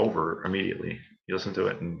 So it's over immediately. You listen to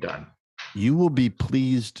it and done. You will be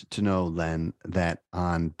pleased to know, Len, that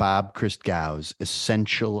on Bob Christgau's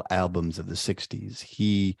essential albums of the 60s,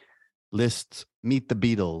 he lists Meet the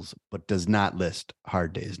Beatles, but does not list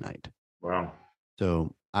Hard Day's Night. Wow.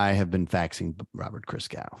 So I have been faxing Robert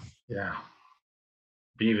Christgau. Yeah.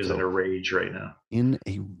 Beav is in a rage right now. In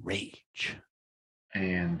a rage.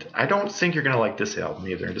 And I don't think you're going to like this album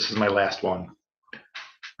either. This is my last one.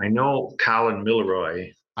 I know Colin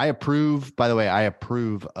Milroy. I approve, by the way, I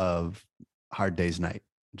approve of Hard Day's Night.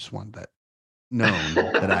 I just wanted that known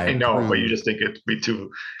that I know, but you just think it's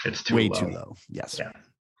too way low. Too low. Yes. Yeah.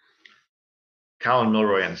 Colin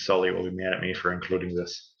Milroy and Sully will be mad at me for including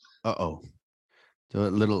this. Uh-oh. So a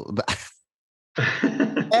little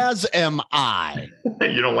as am I.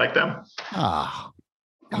 You don't like them? Ah,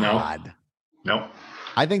 God. No.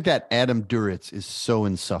 I think that Adam Duritz is so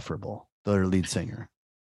insufferable, their lead singer.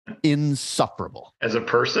 Insufferable. As a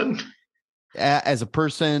person? As a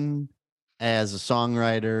person, as a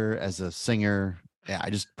songwriter, as a singer. Yeah, I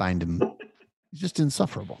just find him just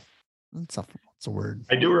insufferable. Insufferable. It's a word.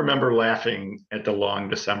 I do remember laughing at the Long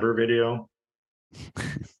December video.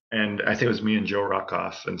 And I think it was me and Joe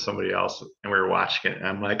Ruckoff and somebody else, and we were watching it. And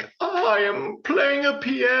I'm like, I am playing a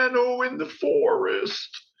piano in the forest.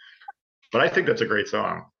 But I think that's a great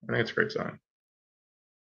song. I think it's a great song.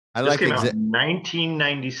 I like came out in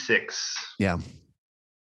 1996. Yeah.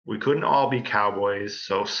 We couldn't all be cowboys,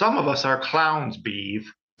 so some of us are clowns, Beav.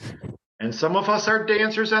 And some of us are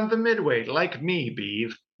dancers on the Midway, like me,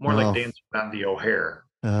 Beav. More like dancers on the O'Hare.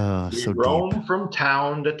 We roam deep. from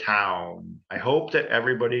town to town. I hope that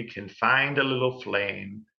everybody can find a little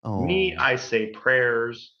flame. Me, I say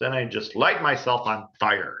prayers, then I just light myself on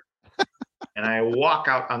fire. And I walk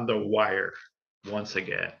out on the wire once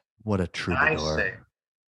again. What a troubadour. I say,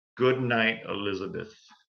 good night, Elizabeth.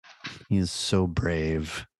 He is so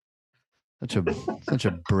brave. Such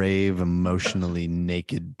a brave, emotionally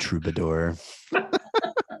naked troubadour. I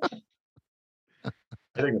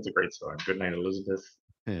think it's a great song. Good night, Elizabeth.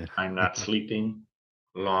 Yeah. I'm Not Sleeping.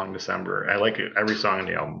 Long December. I like it. Every song on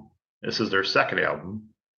the album. This is their second album.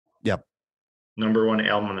 Yep. #1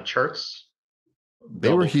 album on the charts. They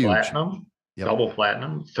were huge. Platinum. Yep. Double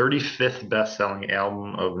platinum. 35th best-selling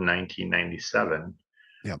album of 1997.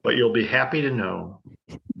 Yep. But you'll be happy to know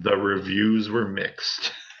the reviews were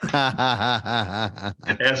mixed.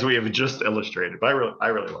 As we have just illustrated. But I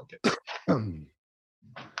really like it.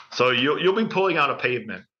 So you'll be pulling out a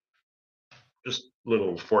pavement. Just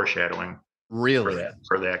little foreshadowing. Really?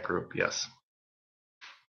 For that group, yes.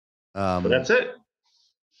 But that's it.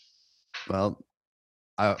 Well,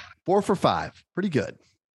 4 for 5. Pretty good.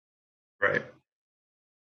 Right.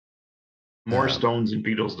 More Stones and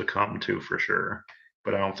Beatles to come too, for sure.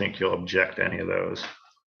 But I don't think you'll object to any of those.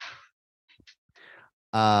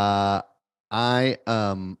 By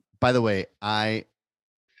the way,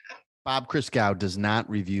 Bob Christgau does not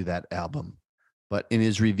review that album, but in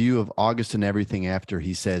his review of August and Everything After,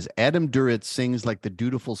 he says, Adam Duritz sings like the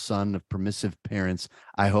dutiful son of permissive parents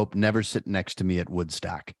I hope never sit next to me at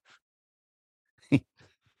Woodstock.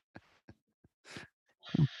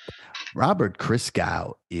 Robert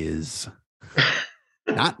Christgau is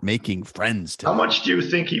not making friends today. How much do you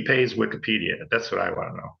think he pays Wikipedia? That's what I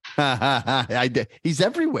want to know. He's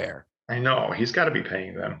everywhere. I know. He's got to be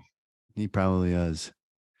paying them. He probably is.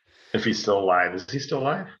 If he's still alive. Is he still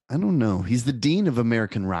alive? I don't know. He's the dean of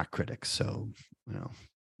American rock critics. So,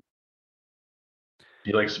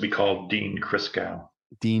 He likes to be called Dean Christgau.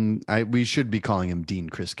 Dean, we should be calling him Dean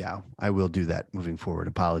Christgau. I will do that moving forward.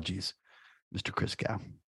 Apologies, Mr. Christgau.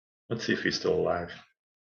 Let's see if he's still alive.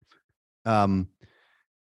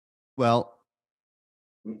 Well,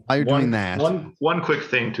 while you're doing that, one quick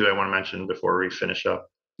thing too, I want to mention before we finish up.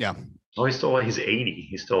 Yeah. Oh, he's still alive. He's 80.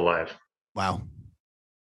 He's still alive. Wow.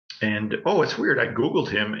 And it's weird. I Googled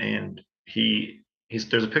him, and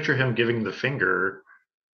there's a picture of him giving the finger,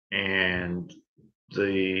 and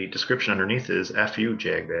the description underneath is "F you,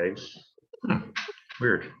 Jagbags."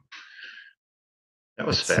 Weird. That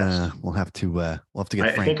was fast. We'll have to get Franklin.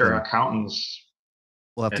 I think our accountants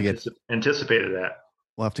will have to get anticipated that.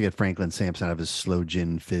 We'll have to get Franklin Sampson out of his slow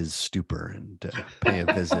gin fizz stupor and pay a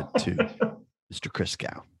visit to Mr.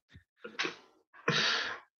 Christgau.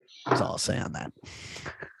 That's all I'll say on that.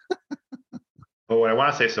 But what I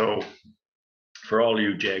want to say, so for all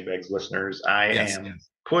you Jagbags listeners, I am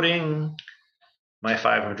putting my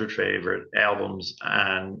 500 favorite albums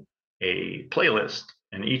on a playlist,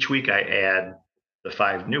 and each week I add the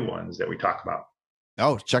 5 new ones that we talk about.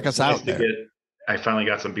 Oh, check us out there. I finally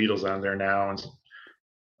got some Beatles on there now, and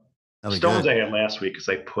That'll be Stones good. I had last week because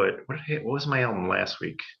I put what was my album last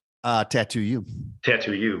week? Tattoo You.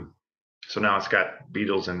 Tattoo You. So now it's got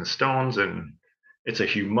Beatles and the Stones, and it's a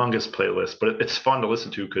humongous playlist. But it's fun to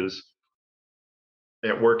listen to because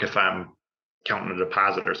at work, if I'm counting a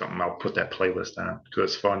deposit or something, I'll put that playlist on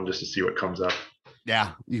because it's fun just to see what comes up.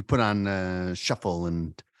 Yeah, you put on shuffle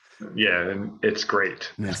and Yeah, and it's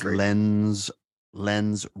great. and It's it's great.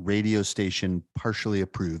 Lens radio station partially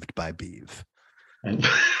approved by Beeve. And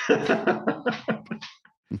yeah,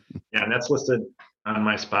 and that's listed on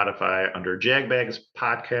my Spotify under Jagbags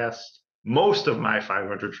Podcast. Most of my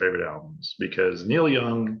 500 favorite albums because Neil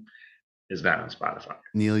Young is not on Spotify.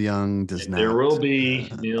 Neil Young does And not. there will be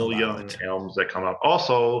Neil allow Young it. albums that come up.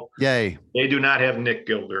 Also, Yay! they do not have Nick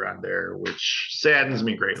Gilder on there, which saddens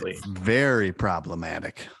me greatly. Very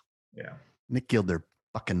problematic. Yeah, Nick Gilder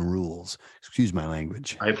fucking rules. Excuse my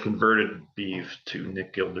language. I've converted Beeve to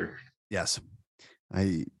Nick Gilder. Yes,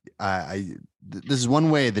 I this is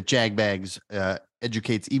one way that Jagbags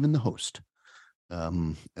educates even the host,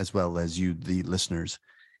 as well as you, the listeners.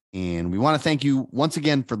 And we want to thank you once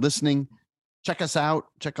again for listening. Check us out.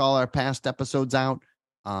 Check all our past episodes out.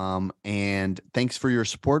 And thanks for your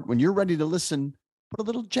support. When you're ready to listen, put a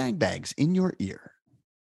little Jagbags in your ear.